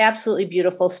absolutely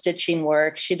beautiful stitching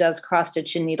work. She does cross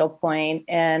stitch and needlepoint.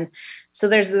 And so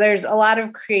there's a lot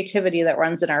of creativity that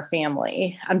runs in our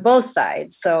family on both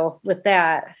sides. So with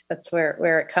that, that's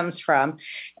where it comes from.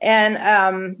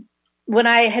 And when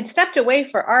I had stepped away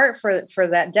for art for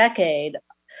that decade,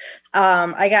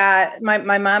 I got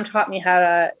my mom taught me how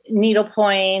to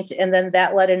needlepoint, and then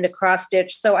that led into cross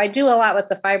stitch. So I do a lot with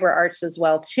the fiber arts as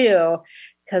well too,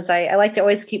 because I like to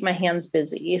always keep my hands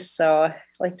busy. So I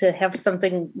like to have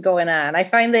something going on. I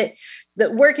find that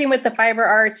working with the fiber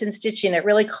arts and stitching, it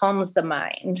really calms the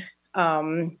mind,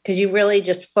 because you really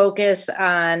just focus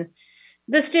on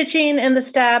the stitching and the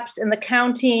steps and the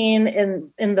counting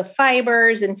and the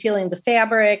fibers and feeling the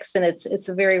fabrics. And it's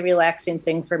a very relaxing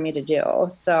thing for me to do.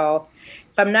 So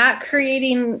if I'm not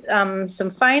creating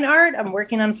some fine art, I'm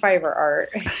working on fiber art.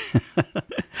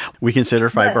 We consider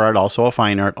fiber art also a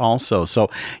fine art also. So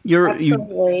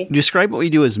you describe what we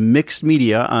do as mixed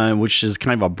media, which is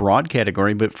kind of a broad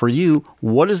category. But for you,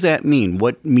 what does that mean?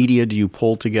 What media do you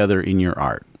pull together in your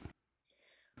art?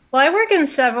 Well, I work in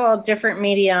several different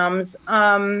mediums.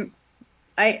 I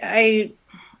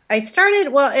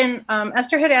started, and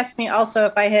Esther had asked me also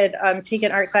if I had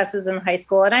taken art classes in high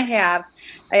school, and I have.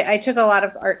 I took a lot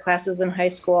of art classes in high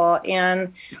school,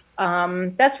 and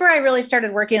that's where I really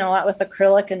started working a lot with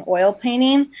acrylic and oil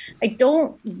painting. I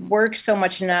don't work so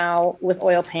much now with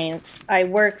oil paints. I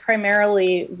work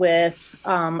primarily with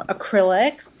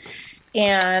acrylics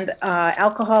and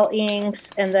alcohol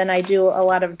inks, and then I do a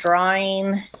lot of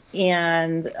drawing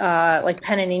and like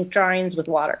pen and ink drawings with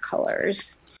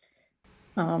watercolors.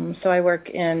 So I work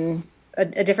in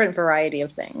a different variety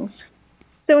of things.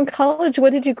 So in college,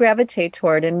 what did you gravitate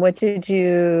toward, and what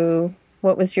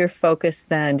was your focus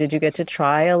then? Did you get to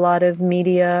try a lot of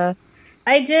media?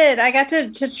 I did. I got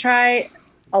to try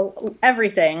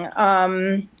everything,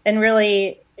 and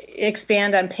really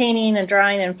expand on painting and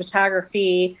drawing and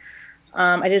photography.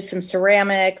 I did some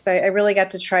ceramics. I really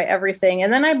got to try everything.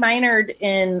 And then I minored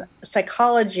in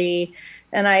psychology,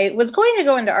 and I was going to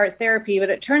go into art therapy, but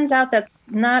it turns out that's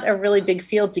not a really big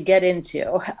field to get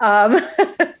into.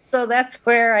 So that's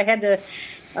where I had to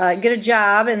get a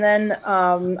job. And then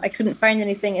I couldn't find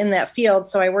anything in that field.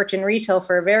 So I worked in retail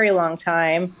for a very long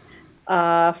time,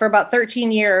 for about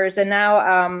 13 years. And now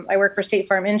I work for State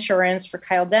Farm Insurance for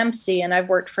Kyle Dempsey, and I've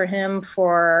worked for him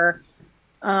for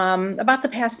about the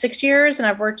past 6 years, and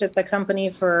I've worked at the company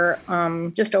for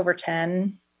just over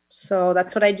 10. So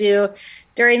that's what I do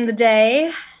during the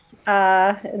day.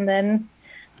 And then,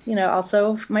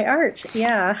 also my art.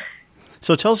 Yeah.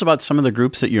 So tell us about some of the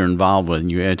groups that you're involved with.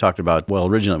 You had talked about,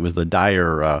 originally it was the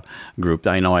Dyer group.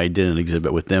 I know I did an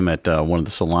exhibit with them at one of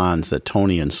the salons that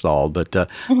Tony installed. But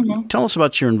tell us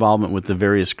about your involvement with the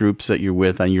various groups that you're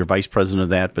with. And you're vice president of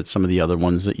that, but some of the other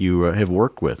ones that you have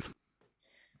worked with.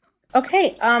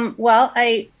 Okay. Well,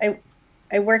 I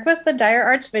work with the Dyer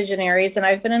Arts Visionaries, and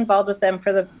I've been involved with them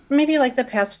for the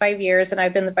past 5 years, and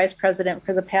I've been the vice president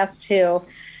for the past 2.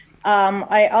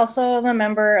 I also am a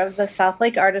member of the South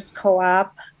Lake Artist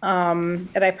Co-op, and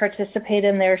I participate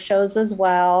in their shows as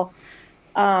well.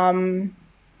 I've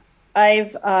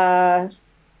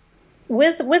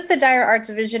with the Dyer Arts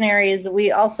Visionaries, we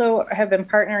also have been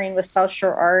partnering with South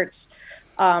Shore Arts.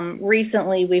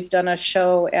 Recently, we've done a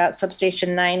show at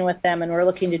Substation 9 with them, and we're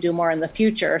looking to do more in the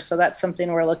future. So that's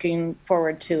something we're looking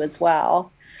forward to as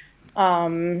well.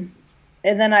 And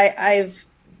then I've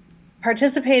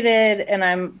participated, and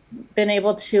I've been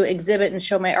able to exhibit and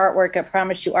show my artwork at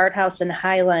Promise You Art House in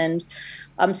Highland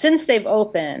since they've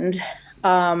opened,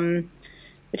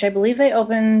 which I believe they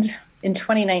opened in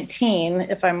 2019,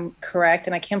 if I'm correct.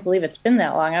 And I can't believe it's been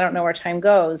that long. I don't know where time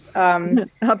goes. A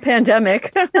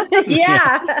pandemic.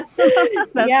 Yeah.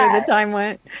 That's where the time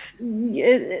went.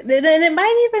 It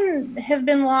might even have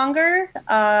been longer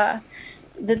that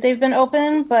they've been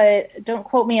open, but don't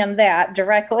quote me on that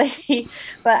directly.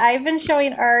 But I've been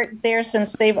showing art there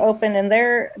since they've opened, and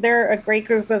they're a great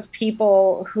group of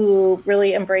people who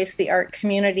really embrace the art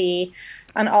community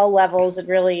on all levels and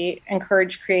really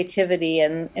encourage creativity,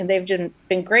 and they've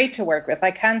been great to work with. I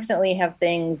constantly have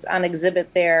things on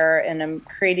exhibit there, and I'm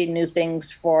creating new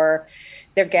things for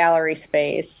their gallery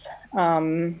space.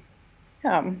 So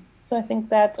I think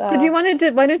that...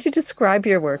 why don't you describe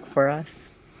your work for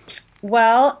us?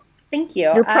 Well, thank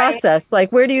you. Your process,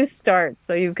 where do you start?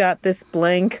 So you've got this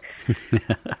blank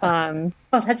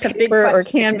that's a big paper or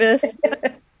canvas.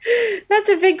 That's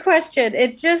a big question.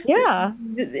 It just,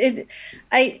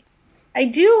 I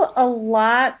do a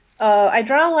lot. I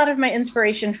draw a lot of my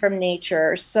inspiration from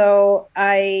nature. So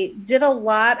I did a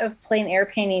lot of plein air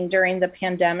painting during the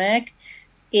pandemic.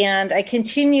 And I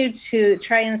continue to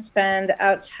try and spend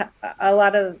a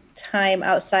lot of time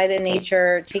outside in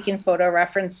nature, taking photo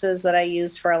references that I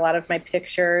use for a lot of my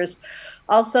pictures.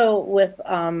 Also with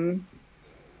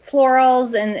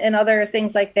florals and other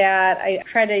things like that. I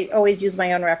try to always use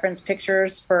my own reference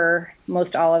pictures for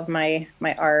most all of my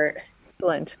art.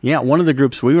 Excellent. Yeah, one of the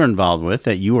groups we were involved with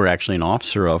that you were actually an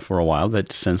officer of for a while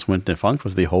that since went defunct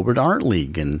was the Hobart Art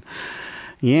League. And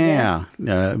yeah,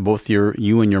 yes. Both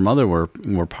you and your mother were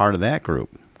part of that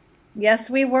group. Yes,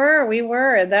 we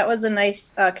were. That was a nice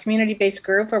community-based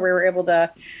group where we were able to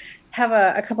have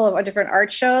a couple of different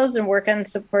art shows and work on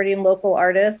supporting local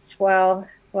artists while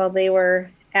they were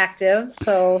active.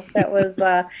 So that was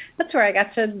that's where I got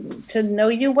to know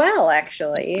you well,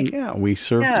 actually. Yeah, we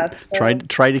tried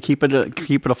to keep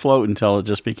it afloat until it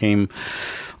just became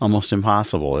almost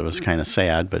impossible. It was kind of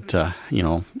sad, but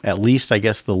at least I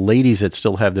guess the ladies that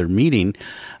still have their meeting,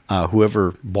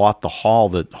 whoever bought the hall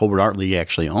that Hobart Art League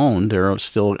actually owned, they're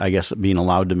still, I guess, being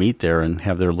allowed to meet there and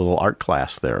have their little art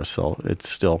class there. So it's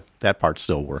still, that part's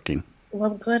still working.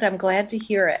 Well, good. I'm glad to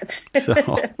hear it. So,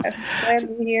 I'm glad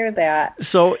to hear that.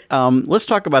 So let's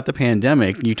talk about the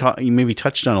pandemic. You maybe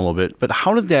touched on it a little bit, but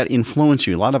how did that influence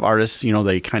you? A lot of artists,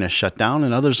 they kind of shut down,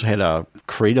 and others had a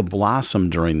creative blossom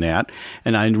during that.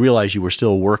 And I realize you were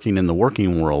still working in the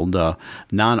working world,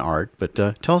 non-art, but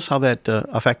tell us how that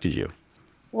affected you.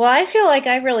 Well, I feel like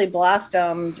I really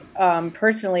blossomed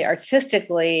personally,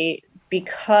 artistically,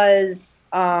 because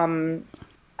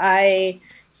I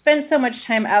spent so much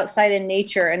time outside in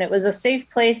nature, and it was a safe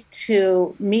place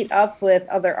to meet up with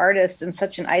other artists in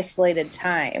such an isolated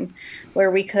time where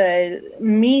we could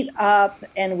meet up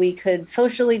and we could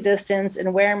socially distance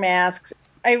and wear masks.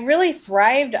 I really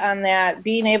thrived on that,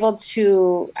 being able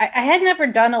to, I had never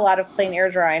done a lot of plein air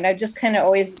drawing. I've just kind of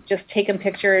always just taken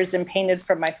pictures and painted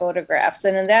from my photographs.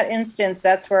 And in that instance,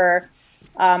 that's where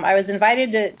I was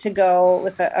invited to go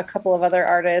with a couple of other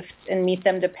artists and meet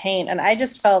them to paint. And I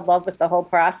just fell in love with the whole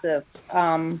process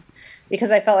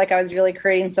because I felt like I was really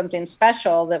creating something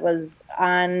special that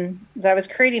I was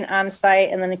creating on site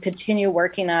and then continue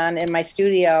working on in my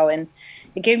studio. And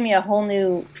it gave me a whole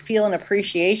new feel and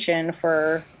appreciation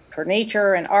for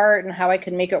nature and art and how I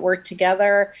could make it work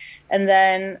together. And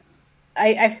then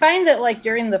I find that like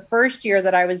during the first year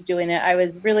that I was doing it, I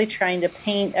was really trying to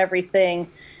paint everything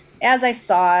as I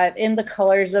saw it in the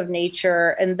colors of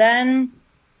nature. And then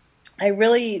I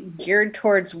really geared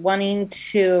towards wanting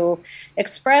to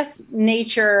express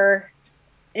nature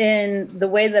in the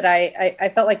way that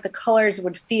I felt like the colors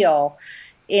would feel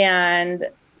and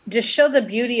just show the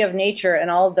beauty of nature and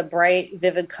all of the bright,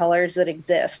 vivid colors that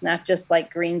exist, not just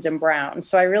like greens and browns.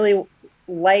 So I really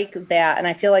like that. And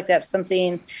I feel like that's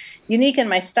something unique in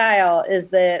my style is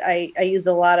that I use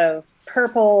a lot of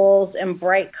purples and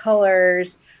bright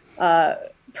colors,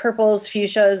 purples,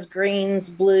 fuchsias, greens,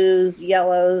 blues,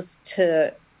 yellows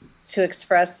to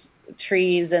express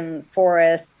trees and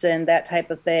forests and that type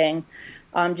of thing.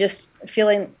 Just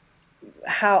feeling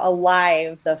how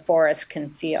alive the forest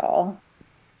can feel.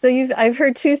 So I've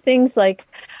heard two things, like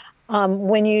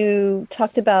when you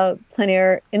talked about plein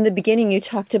air in the beginning, you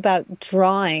talked about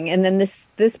drawing, and then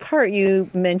this part you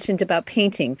mentioned about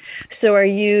painting. So are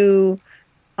you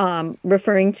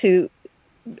referring to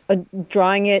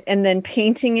drawing it and then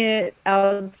painting it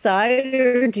outside,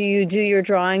 or do you do your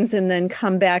drawings and then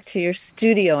come back to your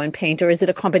studio and paint, or is it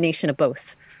a combination of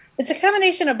both? It's a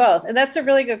combination of both, and that's a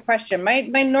really good question. My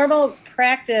normal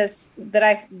practice that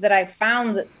I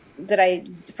found that I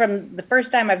from the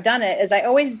first time I've done it is I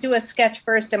always do a sketch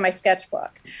first in my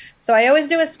sketchbook. So I always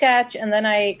do a sketch and then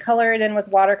I color it in with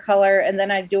watercolor and then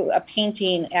I do a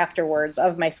painting afterwards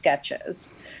of my sketches.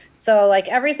 So like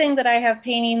everything that I have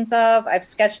paintings of, I've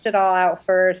sketched it all out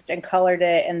first and colored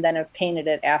it and then I've painted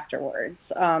it afterwards.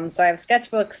 So I have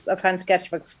sketchbooks upon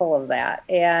sketchbooks full of that.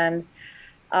 And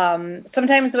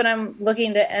sometimes when I'm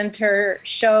looking to enter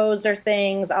shows or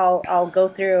things, I'll go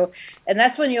through, and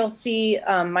that's when you'll see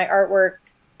my artwork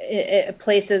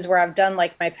places where I've done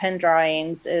like my pen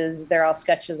drawings is they're all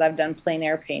sketches I've done plein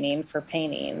air painting for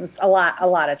paintings a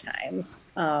lot of times.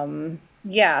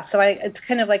 So it's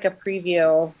kind of like a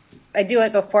preview. I do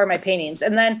it before my paintings.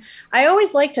 And then I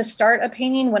always like to start a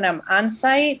painting when I'm on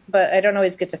site, but I don't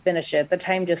always get to finish it. The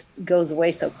time just goes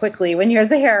away so quickly when you're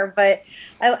there. But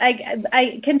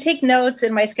I can take notes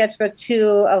in my sketchbook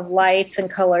too of lights and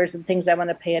colors and things I want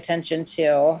to pay attention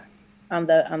to on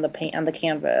the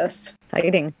canvas.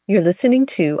 Exciting. You're listening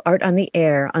to Art on the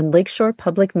Air on Lakeshore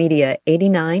Public Media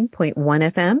 89.1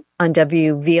 FM on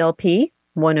WVLP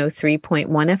 103.1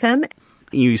 FM.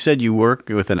 You said you work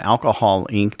with an alcohol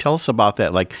ink. Tell us about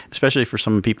that, like especially for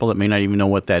some people that may not even know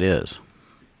what that is.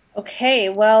 Okay,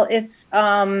 well, it's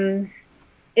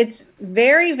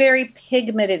very, very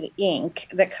pigmented ink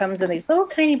that comes in these little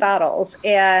tiny bottles,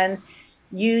 and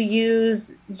you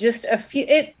use just a few.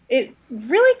 It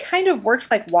really kind of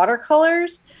works like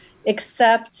watercolors,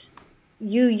 except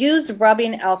you use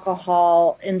rubbing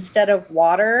alcohol instead of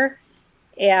water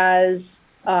as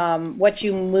what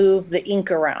you move the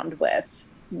ink around with,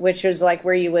 which is like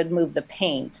where you would move the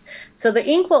paint. So the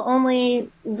ink will only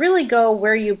really go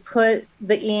where you put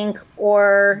the ink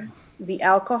or the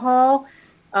alcohol.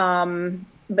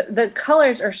 But the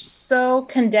colors are so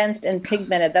condensed and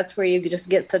pigmented. That's where you just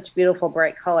get such beautiful,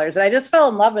 bright colors. And I just fell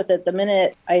in love with it the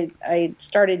minute I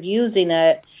started using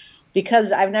it,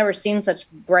 because I've never seen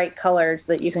such bright colors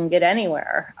that you can get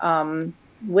anywhere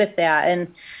with that.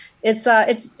 And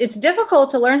it's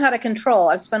difficult to learn how to control.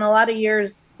 I've spent a lot of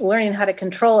years learning how to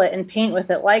control it and paint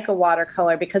with it like a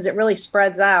watercolor, because it really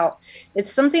spreads out. It's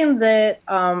something that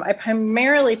I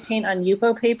primarily paint on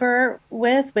Yupo paper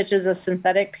with, which is a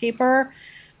synthetic paper.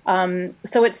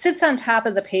 So it sits on top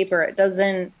of the paper. It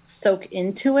doesn't soak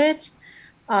into it.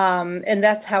 And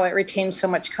that's how it retains so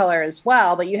much color as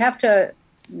well. But you have to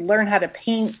learn how to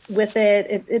paint with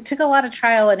it. It took a lot of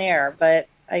trial and error, but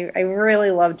I really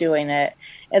love doing it.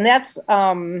 And that's,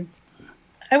 I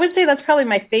would say that's probably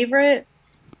my favorite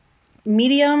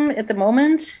medium at the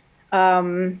moment,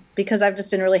 because I've just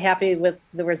been really happy with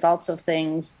the results of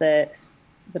things that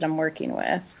I'm working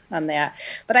with on that.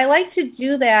 But I like to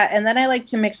do that, and then I like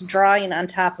to mix drawing on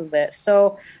top of it.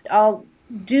 So I'll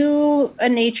do a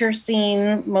nature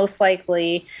scene, most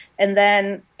likely, and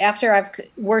then after I've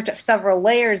worked several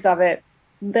layers of it,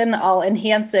 then I'll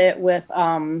enhance it with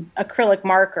acrylic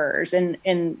markers and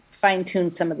fine-tune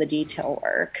some of the detail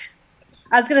work.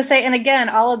 I was going to say, and again,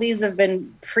 all of these have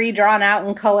been pre-drawn out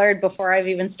and colored before I've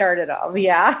even started them.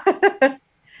 Yeah. Do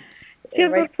you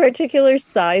have a particular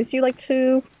size you like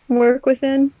to work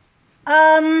within?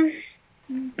 Probably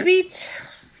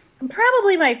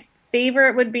my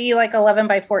favorite would be like 11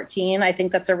 by 14. I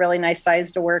think that's a really nice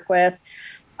size to work with.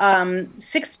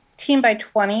 16 by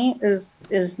 20 is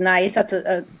nice. That's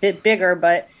a bit bigger,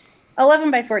 but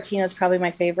 11 by 14 is probably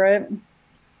my favorite.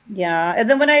 Yeah. And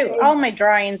then all my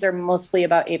drawings are mostly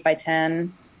about 8 by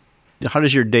 10. How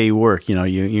does your day work?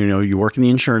 You work in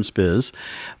the insurance biz,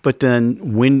 but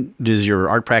then when does your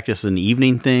art practice an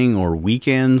evening thing or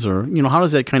weekends, or, how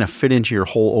does that kind of fit into your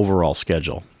whole overall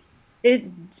schedule?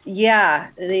 Yeah.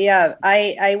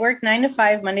 I work 9 to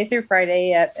 5 Monday through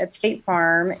Friday at State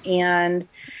Farm, and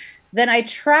then I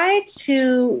try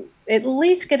to at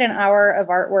least get an hour of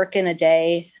artwork in a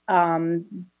day,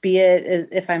 be it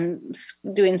if I'm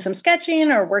doing some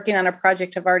sketching or working on a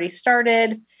project I've already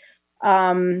started.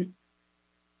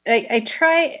 I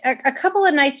try a couple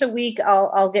of nights a week.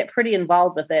 I'll get pretty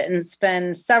involved with it and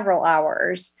spend several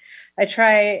hours. I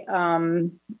try,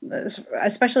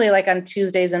 especially like on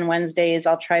Tuesdays and Wednesdays,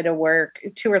 I'll try to work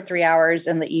 2 or 3 hours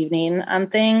in the evening on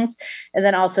things, and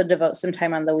then also devote some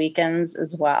time on the weekends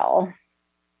as well.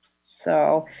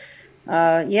 So,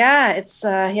 it's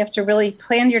you have to really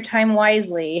plan your time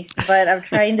wisely, but I'm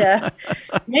trying to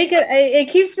make it. It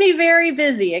keeps me very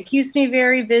busy.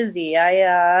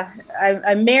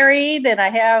 I'm married, and I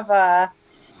have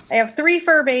 3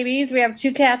 fur babies. We have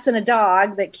 2 cats and a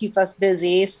dog that keep us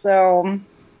busy. So,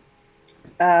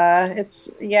 it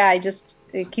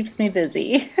keeps me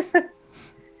busy.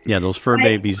 Yeah, those fur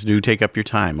babies do take up your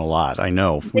time a lot. I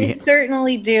know. They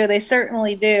certainly do.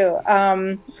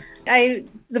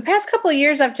 The past couple of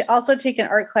years, I've also taken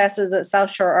art classes at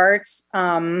South Shore Arts.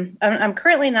 I'm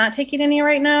currently not taking any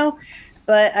right now,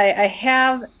 but I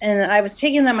have, and I was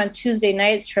taking them on Tuesday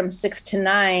nights from 6 to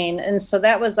 9. And so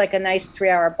that was like a nice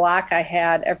 3-hour block I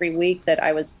had every week that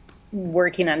I was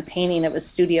working on painting. It was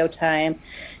studio time.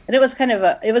 And it was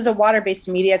it was a water-based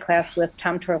media class with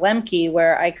Tom Torlemke,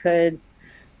 where I could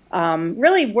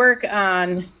really work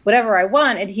on whatever I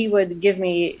want. And he would give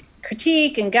me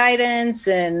critique and guidance,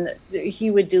 and he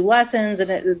would do lessons,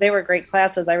 and they were great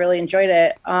classes. I really enjoyed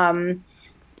it.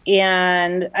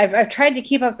 And I've tried to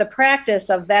keep up the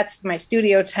practice of that's my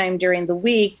studio time during the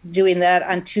week, doing that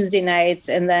on Tuesday nights,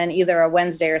 and then either a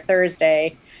Wednesday or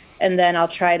Thursday. And then I'll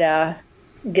try to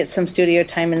get some studio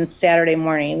time in Saturday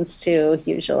mornings too,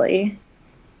 usually.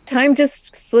 Time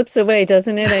just slips away,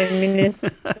 doesn't it? I mean,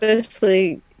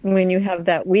 especially when you have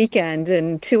that weekend,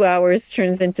 and 2 hours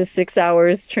turns into 6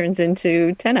 hours, turns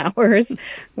into 10 hours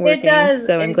working. It does.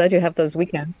 So I'm glad you have those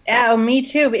weekends. Yeah, me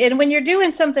too. And when you're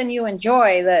doing something you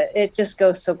enjoy, that it just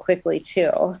goes so quickly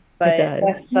too. But it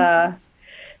does.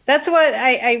 That's what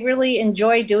I really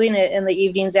enjoy doing it in the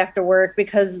evenings after work,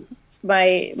 because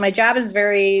my job is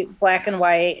very black and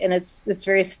white, and it's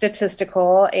very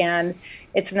statistical, and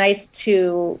it's nice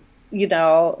to,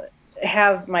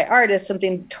 have my art as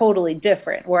something totally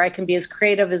different where I can be as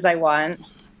creative as I want.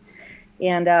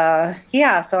 And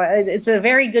so it's a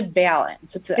very good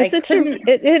balance.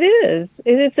 It is.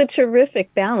 It's a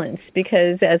terrific balance,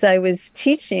 because as I was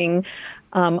teaching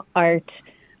art,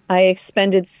 I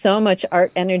expended so much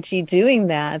art energy doing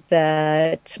that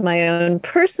my own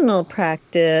personal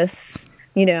practice,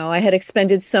 I had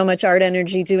expended so much art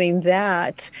energy doing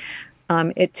that.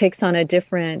 It takes on a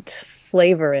different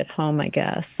flavor at home, I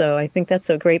guess. So I think that's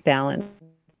a great balance.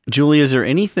 Julie, is there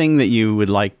anything that you would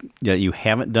like that you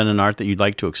haven't done in art that you'd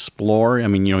like to explore? I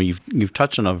mean, you've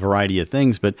touched on a variety of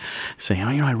things, but say,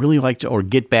 I really like to, or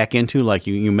get back into, like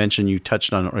you mentioned, you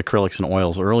touched on acrylics and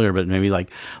oils earlier, but maybe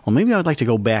maybe I would like to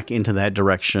go back into that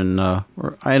direction, or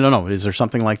I don't know. Is there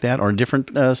something like that, or a different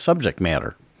subject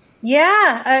matter?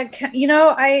 Yeah, I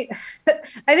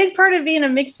think part of being a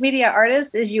mixed media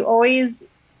artist is you always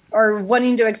are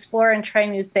wanting to explore and try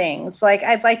new things. Like,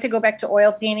 I'd like to go back to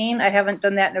oil painting. I haven't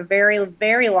done that in a very,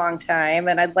 very long time,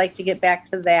 and I'd like to get back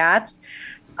to that.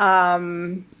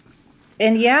 And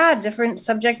yeah, different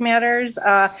subject matters.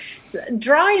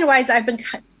 Drawing wise, I've been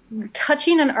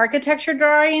touching on architecture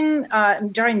drawing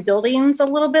buildings a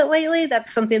little bit lately.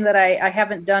 That's something that I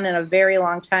haven't done in a very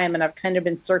long time, and I've kind of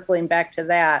been circling back to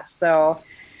that. So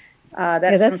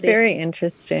that's very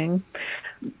interesting.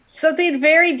 Something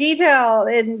very detailed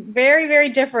and very, very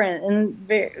different, and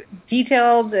very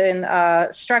detailed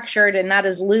and structured, and not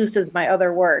as loose as my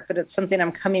other work, but it's something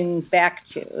I'm coming back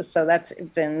to. So that's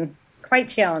been quite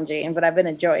challenging, but I've been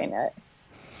enjoying it.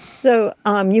 So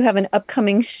you have an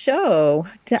upcoming show.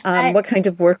 What kind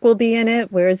of work will be in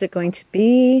it? Where is it going to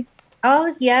be?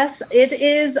 Oh, yes, it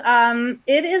is.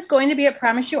 It is going to be at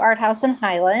Promise You Art House in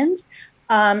Highland.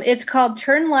 It's called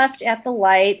Turn Left at the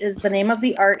Light is the name of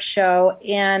the art show,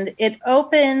 and it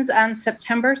opens on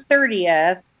September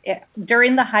 30th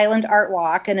during the Highland Art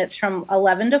Walk, and it's from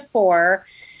 11 to 4.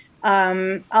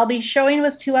 I'll be showing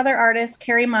with two other artists,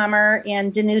 Carrie Mommer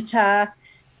and Danuta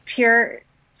Pierkozewski.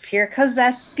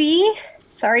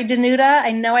 Sorry, Danuta,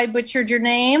 I know I butchered your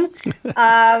name.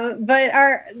 But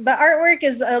the artwork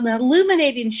is an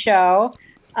illuminating show,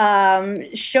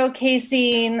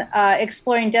 showcasing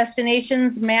exploring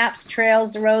destinations, maps,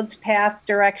 trails, roads, paths,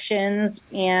 directions,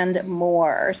 and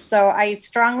more. So I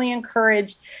strongly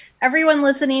encourage everyone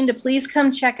listening to please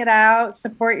come check it out,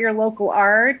 support your local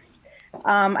arts.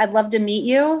 I'd love to meet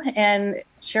you and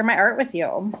share my art with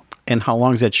you. And how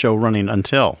long is that show running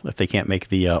until, if they can't make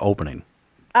the opening?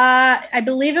 I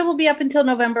believe it will be up until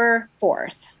November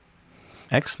 4th.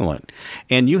 Excellent.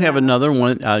 And you have another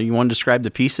one. You want to describe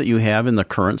the piece that you have in the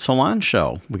current salon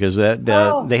show, because they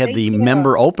had the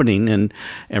member opening and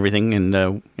everything. And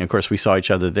of course, we saw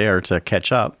each other there to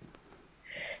catch up.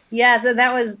 Yes, and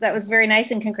that was very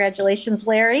nice. And congratulations,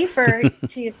 Larry,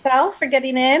 to yourself for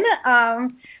getting in.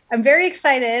 I'm very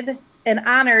excited and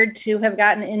honored to have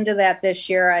gotten into that this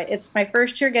year. It's my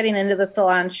first year getting into the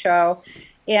salon show,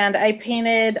 and I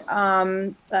painted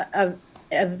a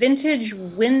vintage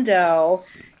window,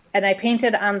 and I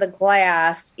painted on the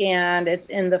glass, and it's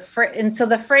in the and so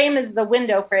the frame is the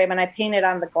window frame, and I painted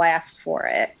on the glass for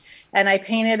it. And I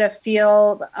painted a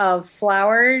field of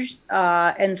flowers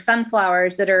and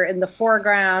sunflowers that are in the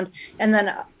foreground, and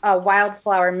then a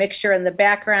wildflower mixture in the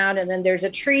background. And then there's a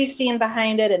tree scene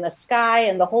behind it and a sky,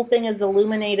 and the whole thing is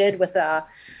illuminated with a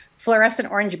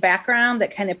fluorescent orange background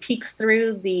that kind of peeks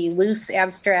through the loose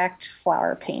abstract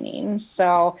flower painting.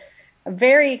 So I'm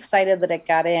very excited that it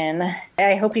got in.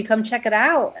 I hope you come check it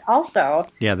out also.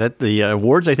 Yeah, the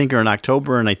awards I think are in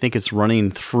October, and I think it's running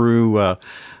through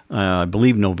I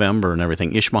believe November and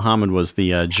everything. Ish Muhammad was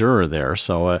the juror there,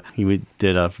 so he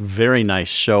did a very nice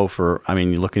show you're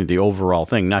looking at the overall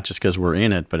thing, not just because we're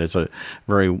in it, but it's a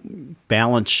very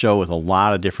balanced show with a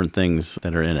lot of different things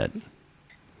that are in it.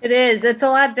 It is. It's a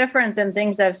lot different than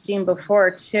things I've seen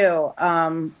before, too.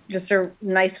 Just a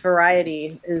nice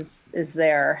variety is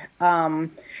there.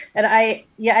 And I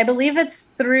believe it's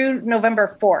through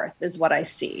November 4th is what I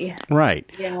see. Right.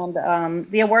 And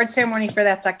the award ceremony for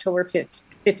that's October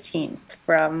 15th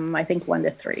from, I think, 1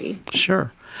 to 3.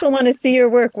 Sure. People want to see your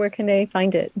work. Where can they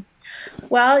find it?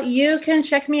 Well, you can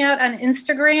check me out on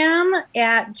Instagram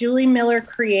at Julie Miller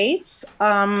Creates.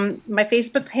 My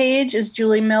Facebook page is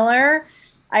Julie Miller.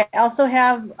 I also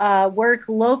have work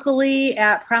locally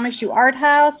at Promise You Art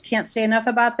House. Can't say enough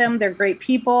about them. They're great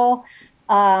people.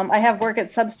 I have work at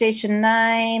Substation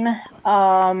 9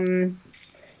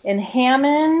 in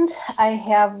Hammond. I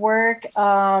have work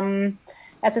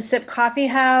at the Sip Coffee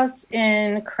House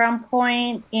in Crown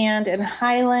Point and in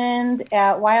Highland,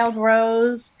 at Wild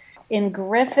Rose in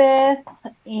Griffith,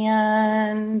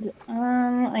 and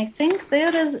I think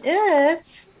that is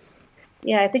it.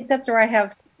 Yeah, I think that's where I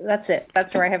have. That's it.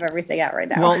 That's where I have everything at right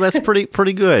now. Well, that's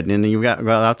pretty good, and you got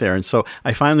out there. And so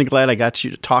I'm finally glad I got you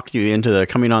to talk you into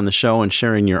coming on the show and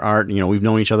sharing your art. You know, we've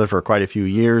known each other for quite a few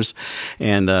years,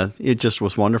 and it just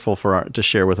was wonderful to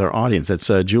share with our audience. That's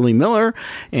Julie Miller,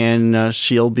 and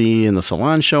she'll be in the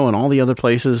Salon Show and all the other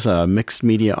places. Mixed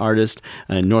media artist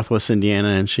in Northwest Indiana,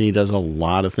 and she does a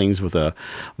lot of things with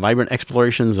vibrant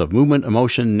explorations of movement,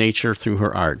 emotion, nature through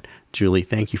her art. Julie,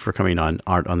 thank you for coming on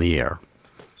Art on the Air.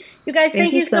 You guys,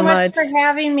 thank you so much for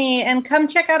having me, and come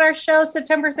check out our show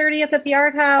September 30th at the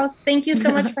Art House. Thank you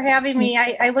so much for having me.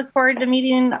 I look forward to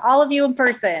meeting all of you in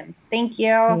person. Thank you.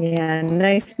 Yeah,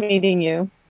 nice meeting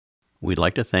you. We'd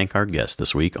like to thank our guests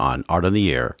this week on Art on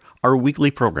the Air, our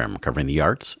weekly program covering the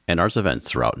arts and arts events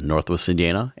throughout Northwest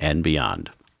Indiana and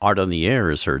beyond. Art on the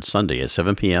Air is heard Sunday at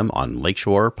 7 p.m. on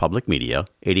Lakeshore Public Media,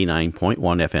 89.1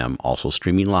 FM, also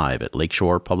streaming live at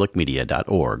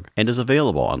lakeshorepublicmedia.org, and is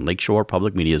available on Lakeshore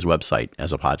Public Media's website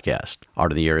as a podcast.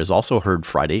 Art on the Air is also heard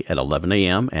Friday at 11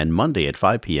 a.m. and Monday at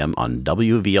 5 p.m. on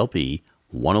WVLP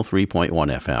 103.1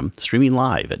 FM, streaming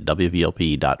live at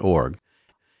wvlp.org.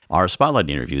 Our Spotlight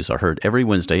interviews are heard every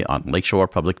Wednesday on Lakeshore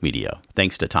Public Media.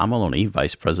 Thanks to Tom Maloney,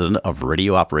 Vice President of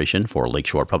Radio Operation for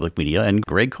Lakeshore Public Media, and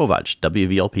Greg Kovach,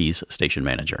 WVLP's Station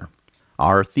Manager.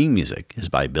 Our theme music is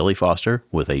by Billy Foster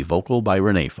with a vocal by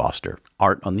Renee Foster.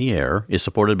 Art on the Air is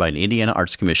supported by an Indiana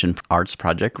Arts Commission Arts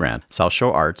Project Grant, South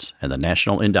Shore Arts, and the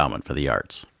National Endowment for the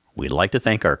Arts. We'd like to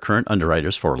thank our current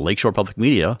underwriters for Lakeshore Public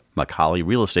Media, Macaulay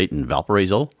Real Estate in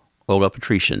Valparaiso, Olga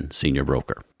Patrician, Senior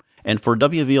Broker. And for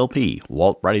WVLP,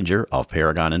 Walt Breidinger of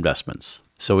Paragon Investments.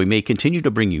 So we may continue to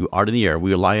bring you Art in the Air.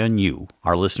 We rely on you,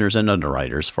 our listeners and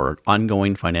underwriters, for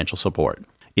ongoing financial support.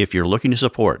 If you're looking to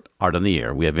support Art on the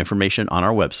Air, we have information on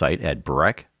our website at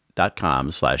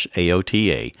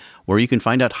breck.com/AOTA, where you can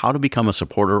find out how to become a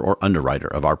supporter or underwriter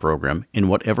of our program in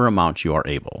whatever amount you are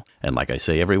able. And like I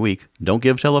say every week, don't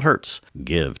give till it hurts.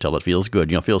 Give till it feels good.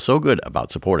 You'll feel so good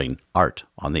about supporting Art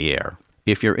on the Air.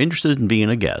 If you're interested in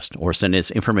being a guest or send us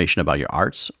information about your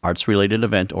arts-related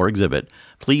event or exhibit,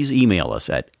 please email us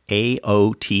at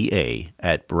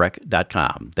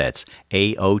aota@breck.com. That's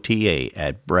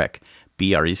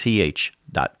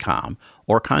aota@breck.com,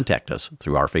 or contact us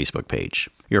through our Facebook page.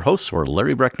 Your hosts were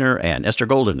Larry Breckner and Esther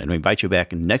Golden, and we invite you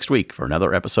back next week for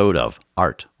another episode of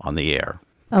Art on the Air.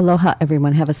 Aloha,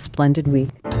 everyone. Have a splendid week.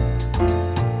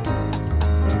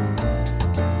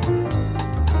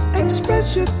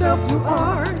 Express yourself through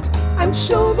art and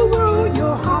show the world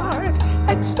your heart.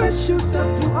 Express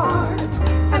yourself through art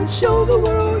and show the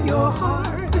world your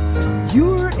heart.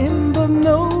 You're in the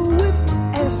know with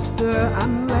Esther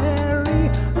and Larry.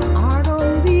 Art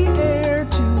on the Air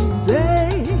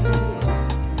today.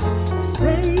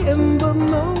 Stay in the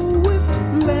know with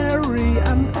Larry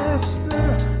and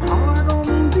Esther. Art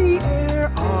on the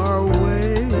Air our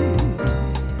way.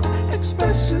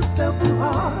 Express yourself through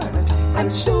art and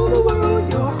show the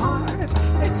world your heart.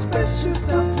 Express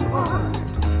yourself through art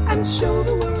and show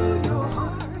the world